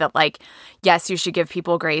it clear that, like, yes, you should give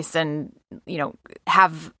people grace and,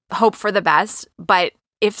 have hope for the best. But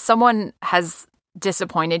if someone has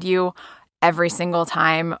disappointed you every single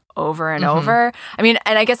time over and mm-hmm. over. I mean,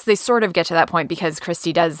 and I guess they sort of get to that point because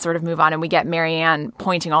Kristy does sort of move on and we get Marianne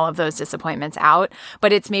pointing all of those disappointments out,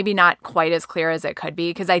 but it's maybe not quite as clear as it could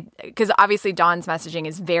be because obviously Dawn's messaging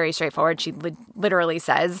is very straightforward. She literally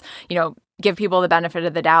says, give people the benefit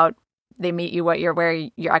of the doubt. They meet you where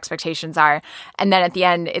your expectations are. And then at the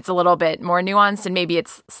end, it's a little bit more nuanced, and maybe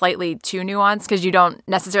it's slightly too nuanced because you don't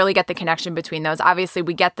necessarily get the connection between those. Obviously,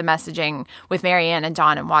 we get the messaging with Marianne and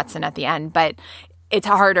Dawn and Watson at the end, but it's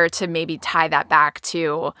harder to maybe tie that back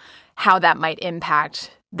to how that might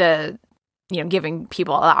impact the, giving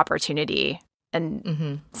people the opportunity. And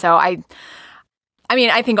mm-hmm. so I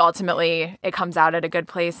think ultimately it comes out at a good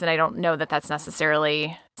place, and I don't know that that's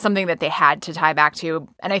necessarily something that they had to tie back to.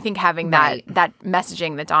 And I think having that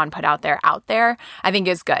messaging that Dawn put out there, I think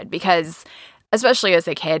is good because, especially as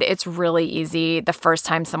a kid, it's really easy the first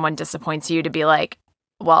time someone disappoints you to be like,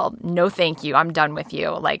 well, no, thank you. I'm done with you.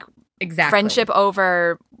 Like, exactly. Friendship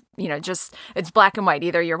over, just it's black and white.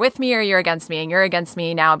 Either you're with me or you're against me, and you're against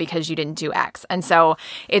me now because you didn't do X. And so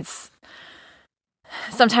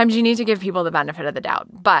sometimes you need to give people the benefit of the doubt.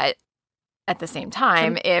 But at the same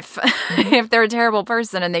time, if they're a terrible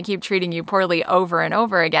person and they keep treating you poorly over and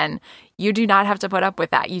over again, you do not have to put up with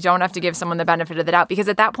that. You don't have to give someone the benefit of the doubt because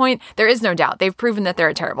at that point, there is no doubt. They've proven that they're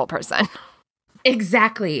a terrible person.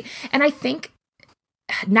 Exactly. And I think,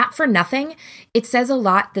 not for nothing, it says a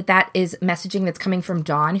lot that is messaging that's coming from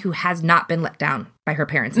Dawn, who has not been let down by her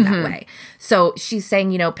parents in mm-hmm. that way. So she's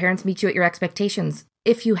saying, parents meet you at your expectations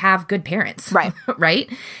if you have good parents. Right.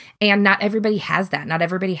 Right? And not everybody has that. Not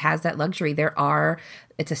everybody has that luxury.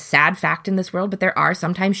 It's a sad fact in this world, but there are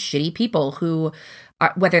sometimes shitty people who,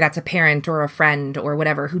 whether that's a parent or a friend or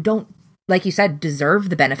whatever, who don't, like you said, deserve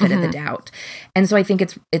the benefit mm-hmm. of the doubt. And so I think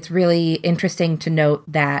it's really interesting to note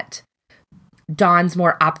that Dawn's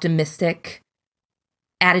more optimistic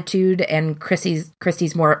attitude and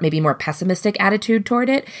Kristy's more pessimistic attitude toward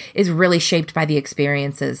it is really shaped by the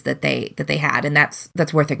experiences that they had, and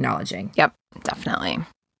that's worth acknowledging. Yep, definitely.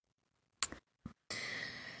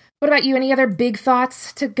 What about you? Any other big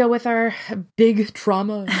thoughts to go with our big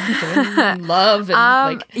trauma and love?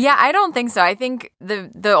 And yeah, I don't think so. I think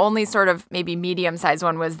the only sort of maybe medium-sized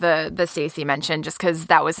one was the Stacey mention, just because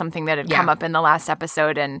that was something that had come up in the last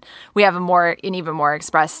episode, and we have an even more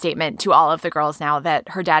express statement to all of the girls now that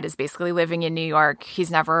her dad is basically living in New York.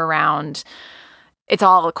 He's never around. It's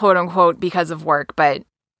all quote unquote because of work, but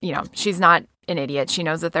she's not an idiot. She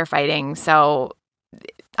knows that they're fighting, so.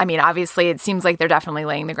 I mean, obviously, it seems like they're definitely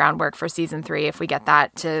laying the groundwork for season 3 if we get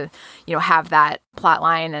that to, have that plot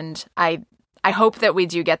line. And I hope that we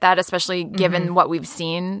do get that, especially given what we've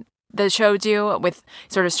seen the show do with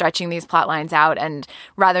sort of stretching these plot lines out. And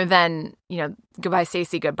rather than, goodbye,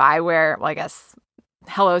 Stacey, goodbye, where, well, I guess,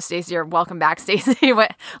 hello, Stacey, or welcome back, Stacey.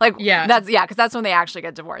 Because that's when they actually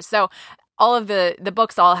get divorced. So all of the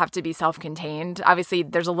books all have to be self-contained. Obviously,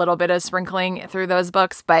 there's a little bit of sprinkling through those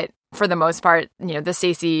books, but for the most part, the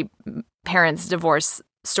Stacey parents' divorce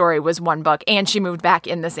story was one book, and she moved back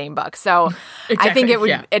in the same book. So exactly, I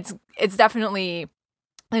think it's definitely,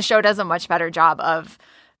 the show does a much better job of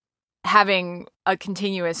having a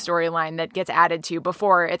continuous storyline that gets added to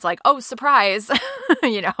before it's like, oh, surprise,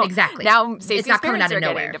 Exactly. Now Stacey's parents are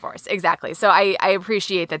getting divorced. Exactly. So I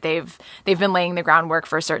appreciate that they've been laying the groundwork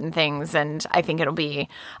for certain things, and I think it'll be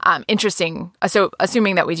interesting. So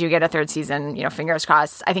assuming that we do get a third season, fingers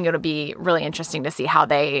crossed, I think it'll be really interesting to see how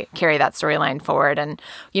they carry that storyline forward, and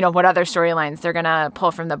what other storylines they're gonna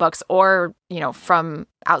pull from the books or from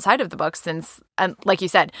outside of the books, since, like you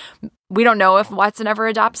said, we don't know if Watson ever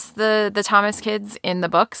adopts the Thomas kids in the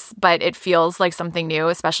books, but it feels like something new,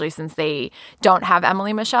 especially since they don't have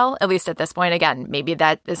Emily Michelle, at least at this point. Again, maybe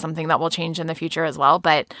that is something that will change in the future as well,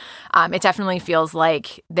 but it definitely feels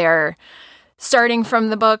like they're starting from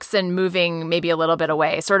the books and moving maybe a little bit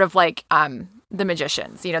away, sort of like The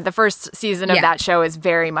Magicians. The first season of that show is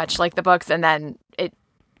very much like the books, and then it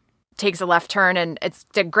takes a left turn, and it's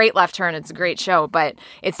a great left turn. It's a great show, but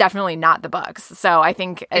it's definitely not the books. So I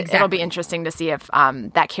think it'll be interesting to see if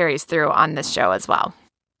that carries through on this show as well.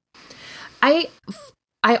 I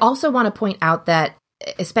also want to point out that,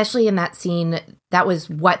 especially in that scene, that was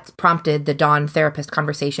what prompted the Dawn therapist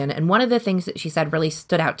conversation. And one of the things that she said really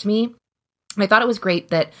stood out to me. I thought it was great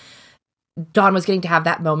that Dawn was getting to have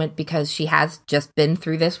that moment because she has just been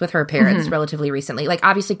through this with her parents relatively recently. Like,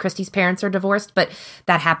 obviously, Kristy's parents are divorced, but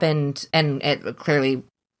that happened, and it clearly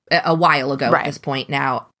a while ago at this point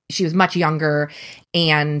now. She was much younger,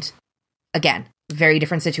 and again, very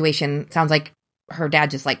different situation. Sounds like her dad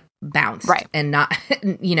just bounced, and not,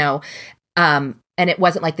 and it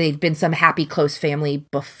wasn't like they'd been some happy, close family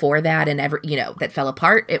before that and that fell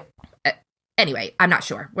apart. Anyway, I'm not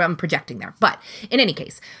sure. I'm projecting there. But in any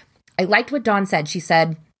case, I liked what Dawn said. She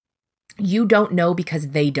said, you don't know because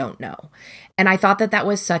they don't know. And I thought that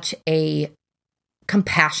was such a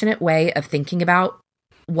compassionate way of thinking about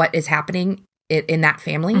what is happening in that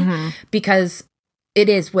family, because it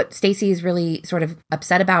is what Stacey is really sort of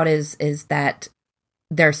upset about is that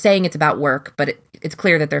they're saying it's about work, but it's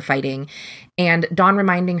clear that they're fighting. And Dawn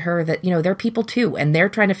reminding her that, they're people too, and they're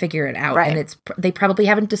trying to figure it out. Right. And they probably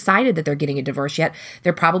haven't decided that they're getting a divorce yet.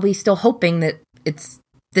 They're probably still hoping that it's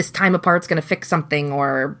this time apart's going to fix something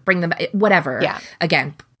or bring them, whatever. Yeah.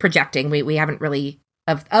 Again, projecting. We haven't really,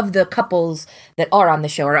 of the couples that are on the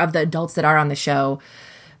show, or of the adults that are on the show,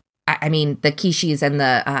 I mean, the Kishis and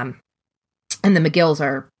the McGills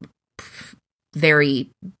are very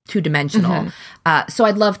two-dimensional. So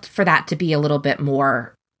I'd love for that to be a little bit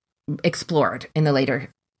more explored in the later,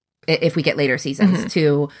 if we get later seasons,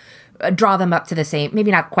 to draw them up to the same, maybe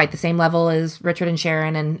not quite the same level as Richard and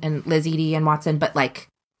Sharon and Liz, Edie, and Watson, but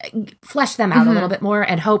flesh them out a little bit more,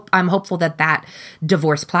 and I'm hopeful that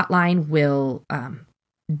divorce plotline will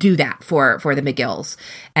do that for the McGills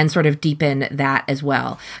and sort of deepen that as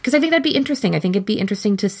well. Because I think that'd be interesting. I think it'd be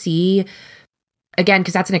interesting to see, again,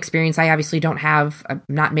 because that's an experience I obviously don't have. I'm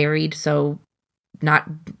not married, so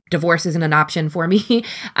divorce isn't an option for me,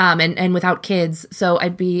 and without kids. So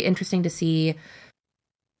it'd be interesting to see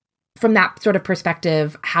from that sort of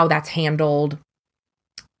perspective how that's handled.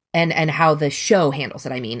 And how the show handles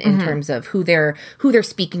it, in terms of who they're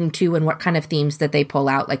speaking to and what kind of themes that they pull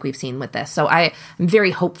out, like we've seen with this. So I'm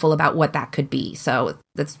very hopeful about what that could be. So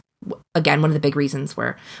that's, again, one of the big reasons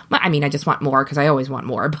where, I just want more, because I always want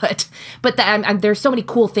more, but there's so many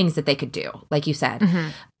cool things that they could do, like you said.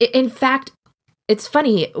 In fact, it's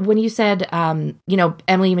funny when you said,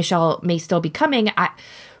 Emily Michelle may still be coming.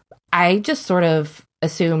 I just sort of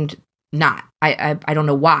assumed not. I don't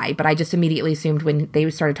know why, but I just immediately assumed when they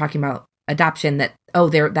started talking about adoption that,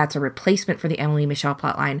 that's a replacement for the Emily Michelle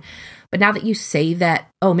plotline. But now that you say that,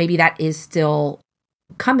 maybe that is still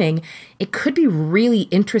coming, it could be really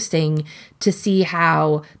interesting to see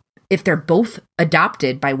how, if they're both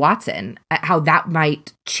adopted by Watson, how that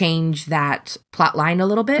might change that plot line a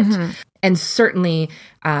little bit. Mm-hmm. And certainly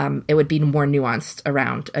it would be more nuanced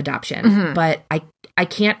around adoption. Mm-hmm. But I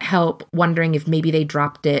can't help wondering if maybe they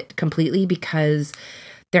dropped it completely because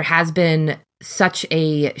there has been such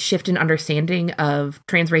a shift in understanding of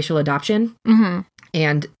transracial adoption. Mm-hmm.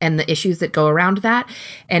 And the issues that go around that.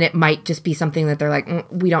 And it might just be something that they're like,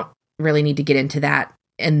 we don't really need to get into that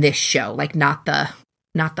in this show, like not the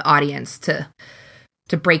audience to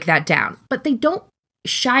break that down. But they don't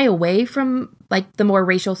shy away from like the more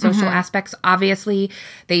racial social mm-hmm. aspects. Obviously,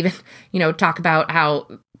 they even, talk about how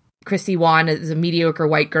Kristy Wan is a mediocre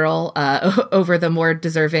white girl over the more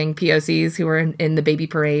deserving POCs who were in the baby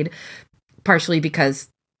parade, partially because,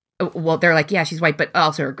 well, they're like, yeah, she's white, but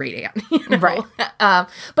also a great aunt. Right.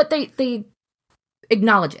 But they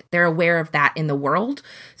acknowledge it. They're aware of that in the world.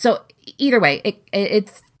 So either way,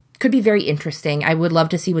 it could be very interesting. I would love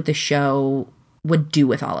to see what the show would do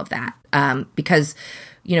with all of that. Because,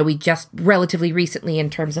 we just relatively recently,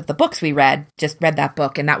 in terms of the books we read that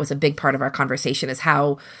book. And that was a big part of our conversation, is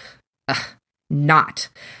how not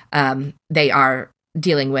they are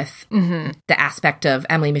dealing with mm-hmm. the aspect of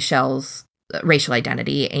Emily Michelle's racial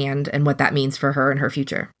identity and what that means for her and her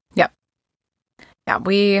future. Yep. Yeah,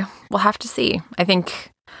 we will have to see. I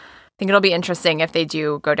think it'll be interesting if they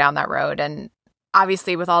do go down that road. And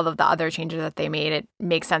obviously, with all of the other changes that they made, it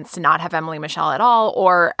makes sense to not have Emily Michelle at all,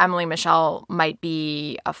 or Emily Michelle might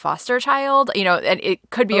be a foster child. It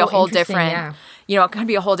could be a whole different, yeah. It could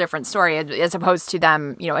be a whole different story as opposed to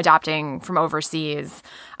them, adopting from overseas.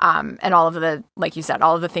 And all of the, like you said,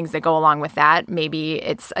 all of the things that go along with that. Maybe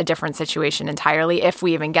it's a different situation entirely if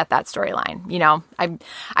we even get that storyline.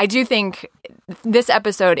 I do think this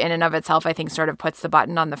episode in and of itself, I think, sort of puts the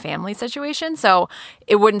button on the family situation. So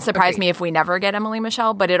it wouldn't surprise me if we never get Emily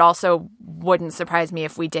Michelle, but it also wouldn't surprise me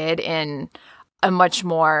if we did in a much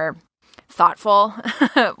more thoughtful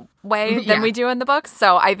way than we do in the books.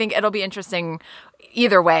 So I think it'll be interesting.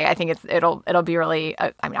 Either way, I think it'll be really.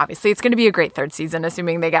 Obviously, it's going to be a great third season,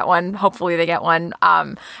 assuming they get one. Hopefully, they get one.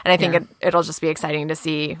 And I think it'll just be exciting to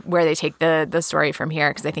see where they take the story from here,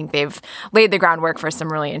 because I think they've laid the groundwork for some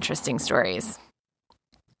really interesting stories.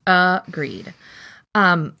 Agreed.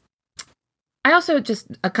 I also just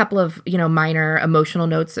a couple of minor emotional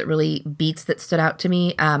notes beats that stood out to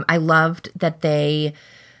me. I loved that they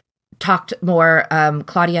talked more,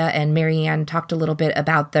 Claudia and Marianne talked a little bit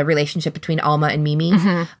about the relationship between Alma and Mimi,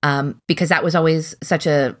 mm-hmm. Because that was always such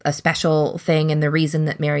a special thing, and the reason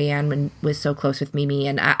that Marianne was so close with Mimi.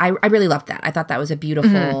 And I really loved that. I thought that was a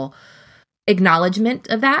beautiful mm-hmm. acknowledgement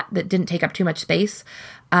of that didn't take up too much space.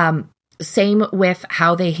 Same with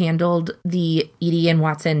how they handled the Edie and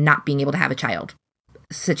Watson not being able to have a child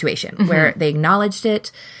situation, mm-hmm. where they acknowledged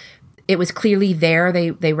it. It was clearly there.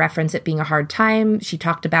 They reference it being a hard time. She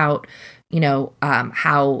talked about,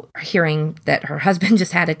 how hearing that her husband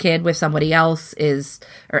just had a kid with somebody else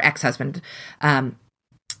or ex-husband, how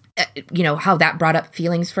that brought up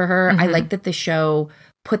feelings for her. Mm-hmm. I like that the show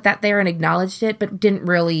put that there and acknowledged it, but didn't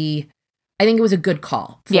really, I think it was a good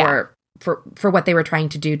call for what they were trying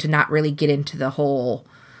to do, to not really get into the whole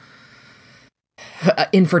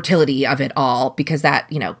infertility of it all, because that,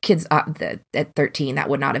 kids at 13, that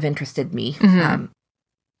would not have interested me. Mm-hmm.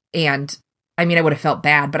 And I mean, I would have felt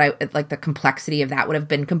bad, but the complexity of that would have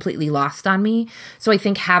been completely lost on me. So I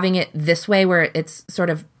think having it this way, where it's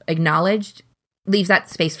sort of acknowledged, leaves that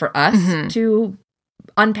space for us mm-hmm. to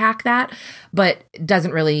unpack that, but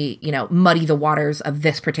doesn't really, muddy the waters of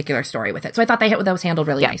this particular story with it. So I thought that was handled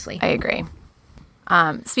really nicely. I agree.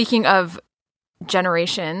 Speaking of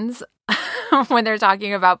generations, when they're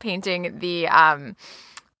talking about painting the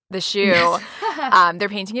shoe, yes. They're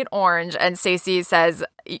painting it orange, and Stacey says,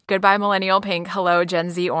 "Goodbye, millennial pink. Hello, Gen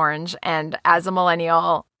Z orange." And as a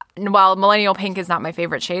millennial, while millennial pink is not my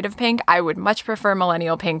favorite shade of pink, I would much prefer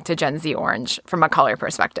millennial pink to Gen Z orange from a color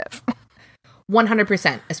perspective.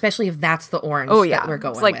 100%, especially if that's the orange that we're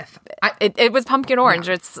going with. It was pumpkin orange.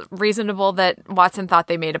 Yeah. It's reasonable that Watson thought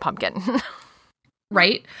they made a pumpkin.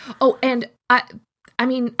 Right? Oh, and I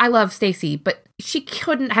mean, I love Stacey, but she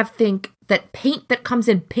couldn't have think that paint that comes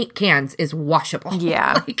in paint cans is washable.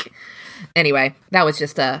 Yeah. Anyway, that was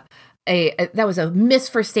just that was a miss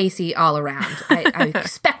for Stacey all around. I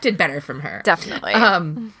expected better from her. Definitely.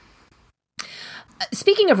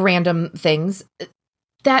 Speaking of random things,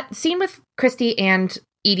 that scene with Kristy and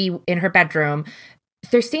Edie in her bedroom,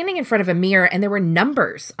 they're standing in front of a mirror and there were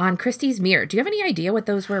numbers on Kristy's mirror. Do you have any idea what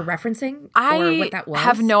those were referencing or what that was? I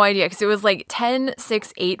have no idea because it was like 10,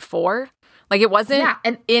 6, 8, 4. Like it wasn't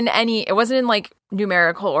it wasn't in like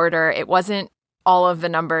numerical order. It wasn't all of the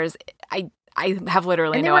numbers. I have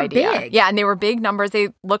literally no idea. Big. Yeah, and they were big numbers. They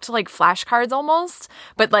looked like flashcards almost,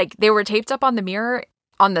 but like they were taped up on the mirror,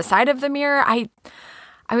 on the side of the mirror. I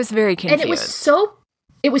was very confused. And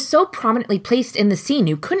it was so prominently placed in the scene.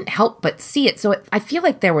 You couldn't help but see it. So I feel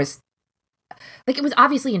like there was, like, it was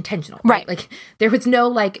obviously intentional. Right? Like, there was no,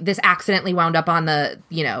 like, this accidentally wound up on the,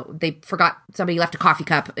 you know, they forgot somebody left a coffee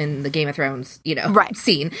cup in the Game of Thrones, you know,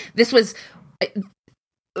 scene. This was,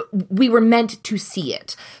 we were meant to see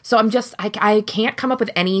it. So I'm just, I can't come up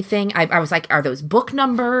with anything. I was like, are those book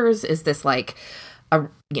numbers? Is this, like, a,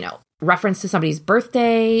 you know, reference to somebody's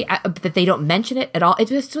birthday that they don't mention it at all? It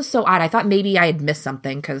just was so odd. I thought maybe I had missed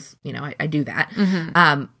something because, you know, I do that.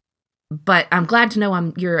 Mm-hmm. But I'm glad to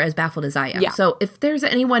know you're as baffled as I am. Yeah. So if there's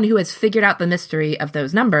anyone who has figured out the mystery of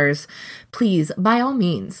those numbers, please, by all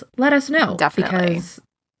means, let us know. Definitely. Because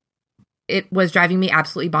it was driving me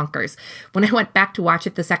absolutely bonkers. When I went back to watch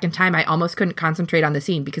it the second time, I almost couldn't concentrate on the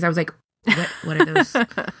scene because I was like, what are those?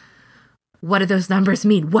 What do those numbers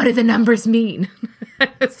mean? What do the numbers mean?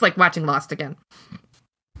 It's like watching Lost again.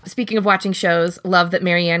 Speaking of watching shows, love that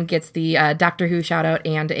Marianne gets the Doctor Who shout out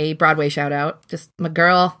and a Broadway shout out. Just my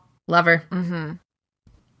girl, love her. Mm-hmm.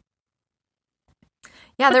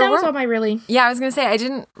 Yeah, that was all my really. Yeah, I was gonna say I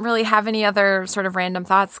didn't really have any other sort of random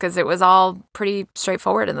thoughts because it was all pretty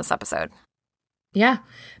straightforward in this episode. Yeah,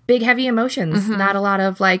 big heavy emotions. Mm-hmm. Not a lot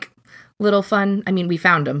of like little fun. I mean, we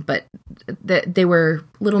found them, but they were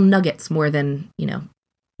little nuggets more than, you know,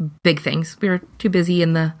 big things. We were too busy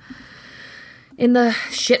in the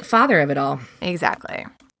shit father of it all. Exactly.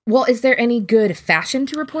 Well, is there any good fashion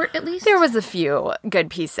to report at least? There was a few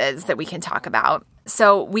good pieces that we can talk about.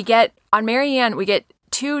 So on Marianne, we get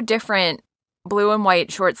 2 different blue and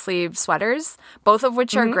white short sleeve sweaters, both of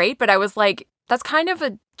which are great, but I was like, that's kind of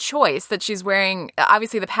a choice that she's wearing.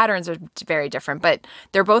 Obviously, the patterns are very different, but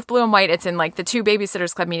they're both blue and white. It's in like the 2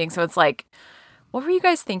 Babysitters Club meetings. So it's like, what were you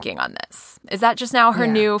guys thinking on this? Is that just now her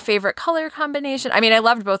new favorite color combination? I mean, I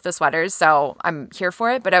loved both the sweaters, so I'm here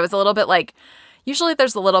for it. But I was a little bit like, usually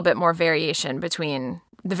there's a little bit more variation between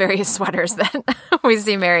the various sweaters that we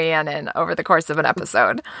see Marianne in over the course of an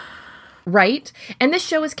episode. Right. And this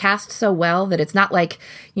show is cast so well that it's not like,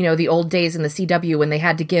 you know, the old days in the CW when they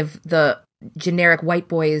had to give the generic white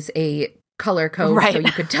boys a color code so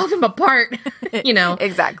you could tell them apart, you know.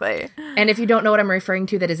 Exactly. And if you don't know what I'm referring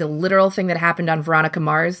to, that is a literal thing that happened on Veronica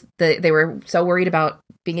Mars. They were so worried about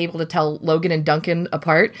being able to tell Logan and Duncan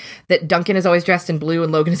apart that Duncan is always dressed in blue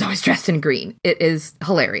and Logan is always dressed in green. It is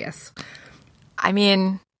hilarious. I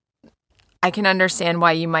mean, I can understand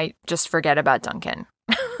why you might just forget about Duncan.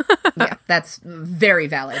 Yeah, that's very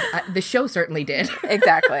valid. The show certainly did.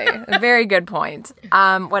 Exactly. A very good point.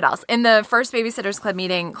 What else? In the first Babysitters Club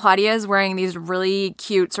meeting, Claudia is wearing these really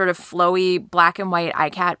cute sort of flowy black and white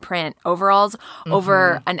iCat print overalls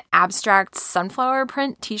over an abstract sunflower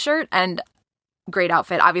print t-shirt, and great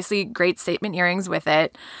outfit. Obviously, great statement earrings with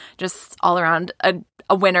it. Just all around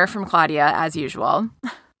a winner from Claudia, as usual.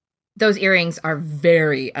 Those earrings are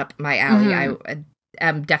very up my alley.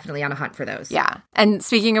 I'm definitely on a hunt for those. Yeah. And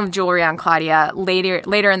speaking of jewelry on Claudia, later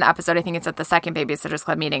in the episode, I think it's at the second Babysitters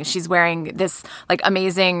Club meeting, she's wearing this like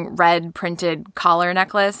amazing red printed collar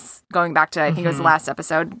necklace going back to, I think it was the last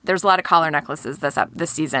episode. There's a lot of collar necklaces this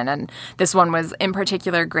season, and this one was in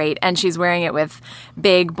particular great. And she's wearing it with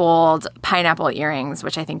big, bold pineapple earrings,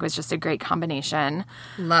 which I think was just a great combination.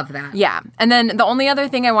 Love that. Yeah. And then the only other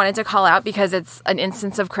thing I wanted to call out, because it's an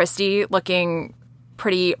instance of Kristy looking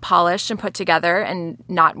pretty polished and put together and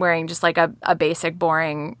not wearing just like a basic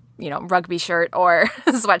boring, you know, rugby shirt or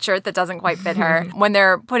sweatshirt that doesn't quite fit her. When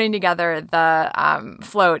they're putting together the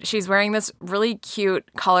float, she's wearing this really cute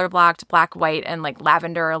color blocked black, white, and like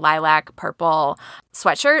lavender, lilac, purple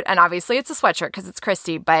sweatshirt. And obviously it's a sweatshirt because it's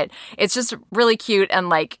Kristy, but it's just really cute and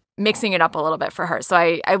like mixing it up a little bit for her. So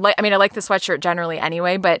I like the sweatshirt generally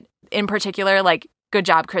anyway, but in particular, like, good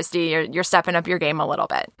job, Kristy. You're stepping up your game a little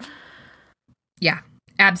bit. Yeah.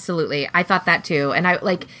 Absolutely. I thought that too. And I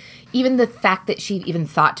like even the fact that she even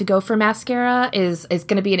thought to go for mascara is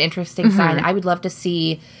going to be an interesting sign. I would love to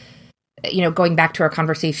see, you know, going back to our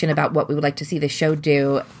conversation about what we would like to see the show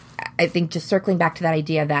do. I think just circling back to that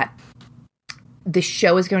idea that the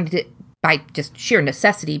show is going to, by just sheer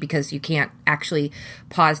necessity, because you can't actually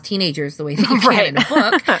pause teenagers the way that you can in a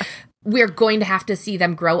book, we're going to have to see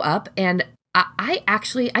them grow up. And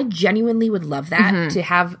I genuinely would love that, to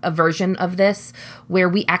have a version of this where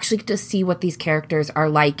we actually get to see what these characters are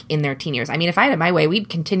like in their teen years. I mean, if I had it my way, we'd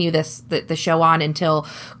continue the show on until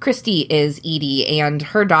Kristy is Edie and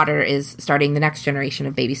her daughter is starting the next generation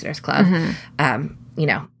of Babysitters Club. You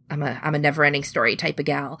know, I'm a never-ending story type of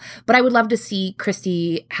gal. But I would love to see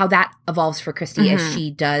Kristy, how that evolves for Kristy as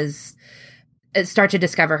she does start to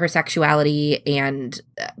discover her sexuality and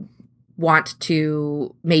want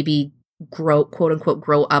to maybe grow, quote unquote,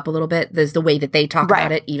 grow up a little bit. There's the way that they talk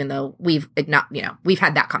about it, even though we've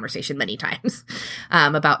had that conversation many times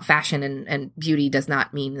about fashion and beauty does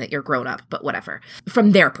not mean that you're grown up, but whatever.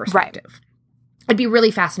 From their perspective. I'd be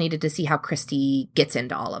really fascinated to see how Kristy gets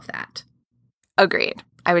into all of that. Agreed.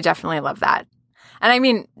 I would definitely love that. And I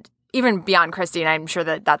mean, even beyond Kristy, and I'm sure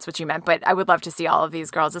that that's what you meant, but I would love to see all of these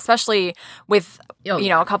girls, especially with,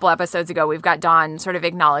 a couple episodes ago, we've got Dawn sort of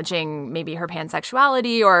acknowledging maybe her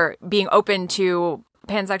pansexuality or being open to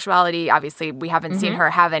pansexuality. Obviously, we haven't seen her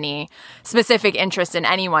have any specific interest in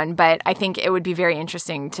anyone, but I think it would be very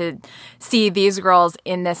interesting to see these girls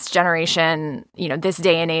in this generation, this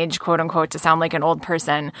day and age, quote unquote, to sound like an old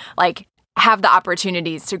person, like have the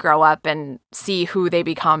opportunities to grow up and see who they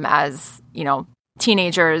become as,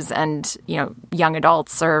 teenagers and, young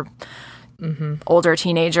adults or older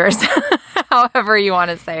teenagers, however you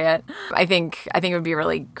want to say it. I think it would be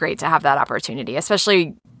really great to have that opportunity,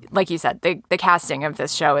 especially, like you said, the casting of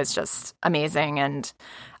this show is just amazing. And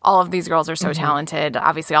all of these girls are so talented.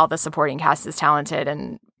 Obviously, all the supporting cast is talented,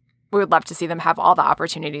 and we would love to see them have all the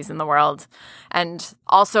opportunities in the world. And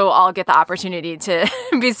also all get the opportunity to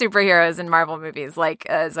be superheroes in Marvel movies like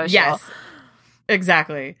Zoe. Yes,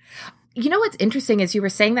 exactly. You know what's interesting is you were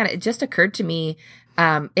saying that, it just occurred to me,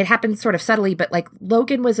 it happened sort of subtly, but like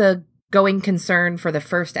Logan was a going concern for the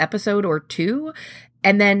first episode or two,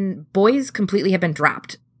 and then boys completely have been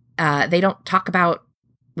dropped. They don't talk about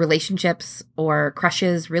relationships or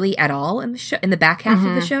crushes really at all in the show, in the back half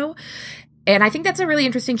of the show. And I think that's a really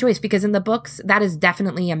interesting choice, because in the books, that is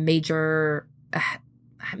definitely a major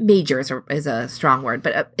is a strong word,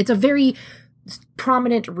 but it's a very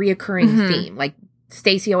prominent reoccurring theme. Like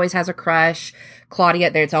Stacy always has a crush. Claudia,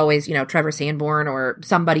 there's always, Trevor Sanborn or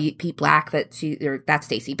somebody, Pete Black, that's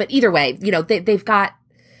Stacy. But either way, they've got,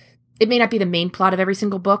 it may not be the main plot of every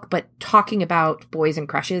single book, but talking about boys and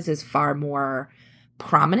crushes is far more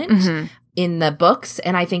prominent in the books.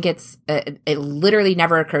 And I think it literally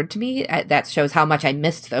never occurred to me. That shows how much I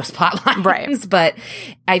missed those plot lines. Right. But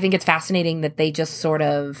I think it's fascinating that they just sort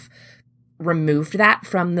of removed that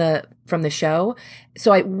from the show.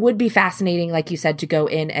 So it would be fascinating, like you said, to go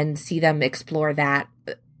in and see them explore that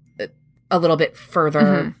a little bit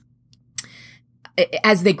further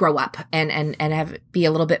as they grow up and have be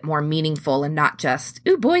a little bit more meaningful and not just,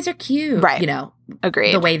 ooh, boys are cute. Right.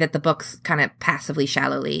 Agreed. The way that the books kind of passively,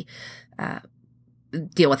 shallowly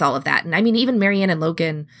deal with all of that. And I mean, even Marianne and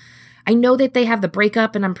Logan, I know that they have the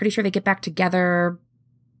breakup and I'm pretty sure they get back together,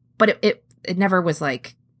 but it never was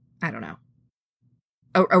like, I don't know,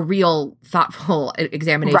 a real thoughtful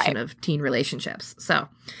examination of teen relationships. So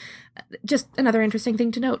just another interesting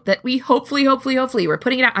thing to note that we hopefully we're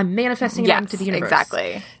putting it out. I'm manifesting it into the universe.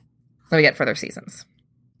 Exactly. So we get further seasons.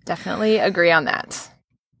 Definitely agree on that.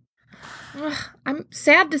 I'm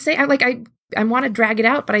sad to say, I want to drag it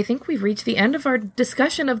out, but I think we've reached the end of our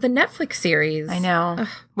discussion of the Netflix series. I know.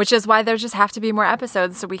 Which is why there just have to be more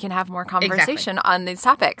episodes so we can have more conversation on these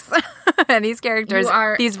topics and these characters,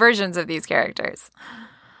 these versions of these characters.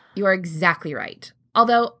 You are exactly right.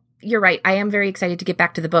 Although, you're right, I am very excited to get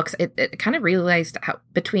back to the books. It kind of realized how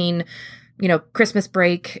between, Christmas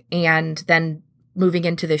break and then moving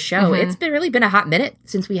into the show, it's really been a hot minute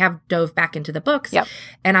since we have dove back into the books. Yep.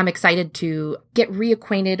 And I'm excited to get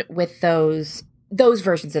reacquainted with those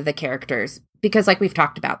versions of the characters, because like we've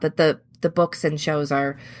talked about, that the books and shows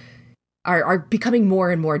are becoming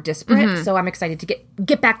more and more disparate. So I'm excited to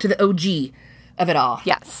get back to the OG of it all.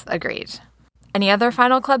 Yes, agreed. Any other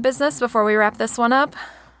final club business before we wrap this one up?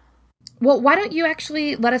 Well, why don't you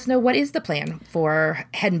actually let us know what is the plan for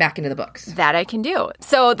heading back into the books? That I can do.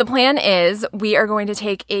 So the plan is we are going to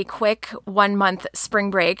take a quick 1-month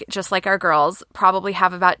spring break, just like our girls, probably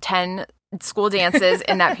have about 10 school dances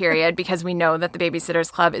in that period, because we know that the Babysitters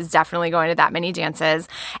Club is definitely going to that many dances.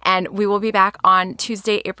 And we will be back on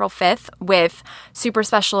Tuesday, April 5th with super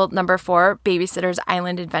special number 4, Babysitter's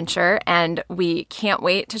Island Adventure. And we can't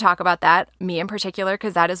wait to talk about that, me in particular,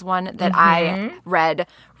 because that is one that I read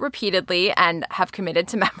repeatedly and have committed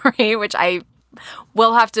to memory, which I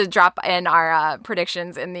will have to drop in our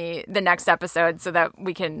predictions in the next episode so that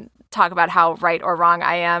we can talk about how right or wrong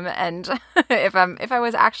I am, and if I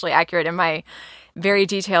was actually accurate in my very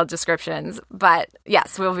detailed descriptions. But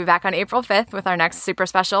yes, we'll be back on April 5th with our next super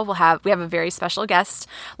special. We have a very special guest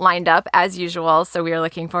lined up as usual. So we are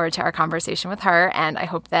looking forward to our conversation with her. And I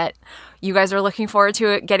hope that you guys are looking forward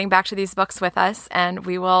to getting back to these books with us. And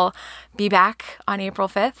we will be back on April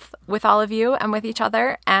 5th with all of you and with each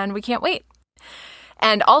other. And we can't wait.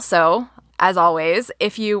 And also, as always,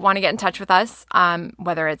 if you want to get in touch with us,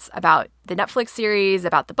 whether it's about the Netflix series,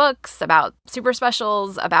 about the books, about super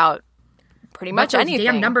specials, about pretty much anything.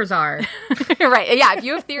 Damn numbers are. Right. Yeah. If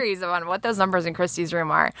you have theories on what those numbers in Kristy's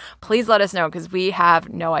room are, please let us know because we have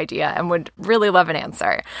no idea and would really love an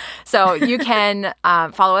answer. So you can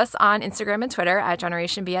follow us on Instagram and Twitter at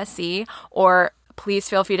Generation BSC, or please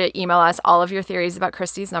feel free to email us all of your theories about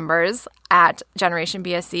Kristy's numbers at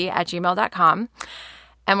generationbsc@gmail.com.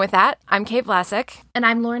 And with that, I'm Kate Vlasic. And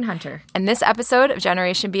I'm Lauren Hunter. And this episode of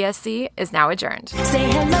Generation BSC is now adjourned.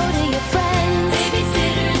 Say hello to your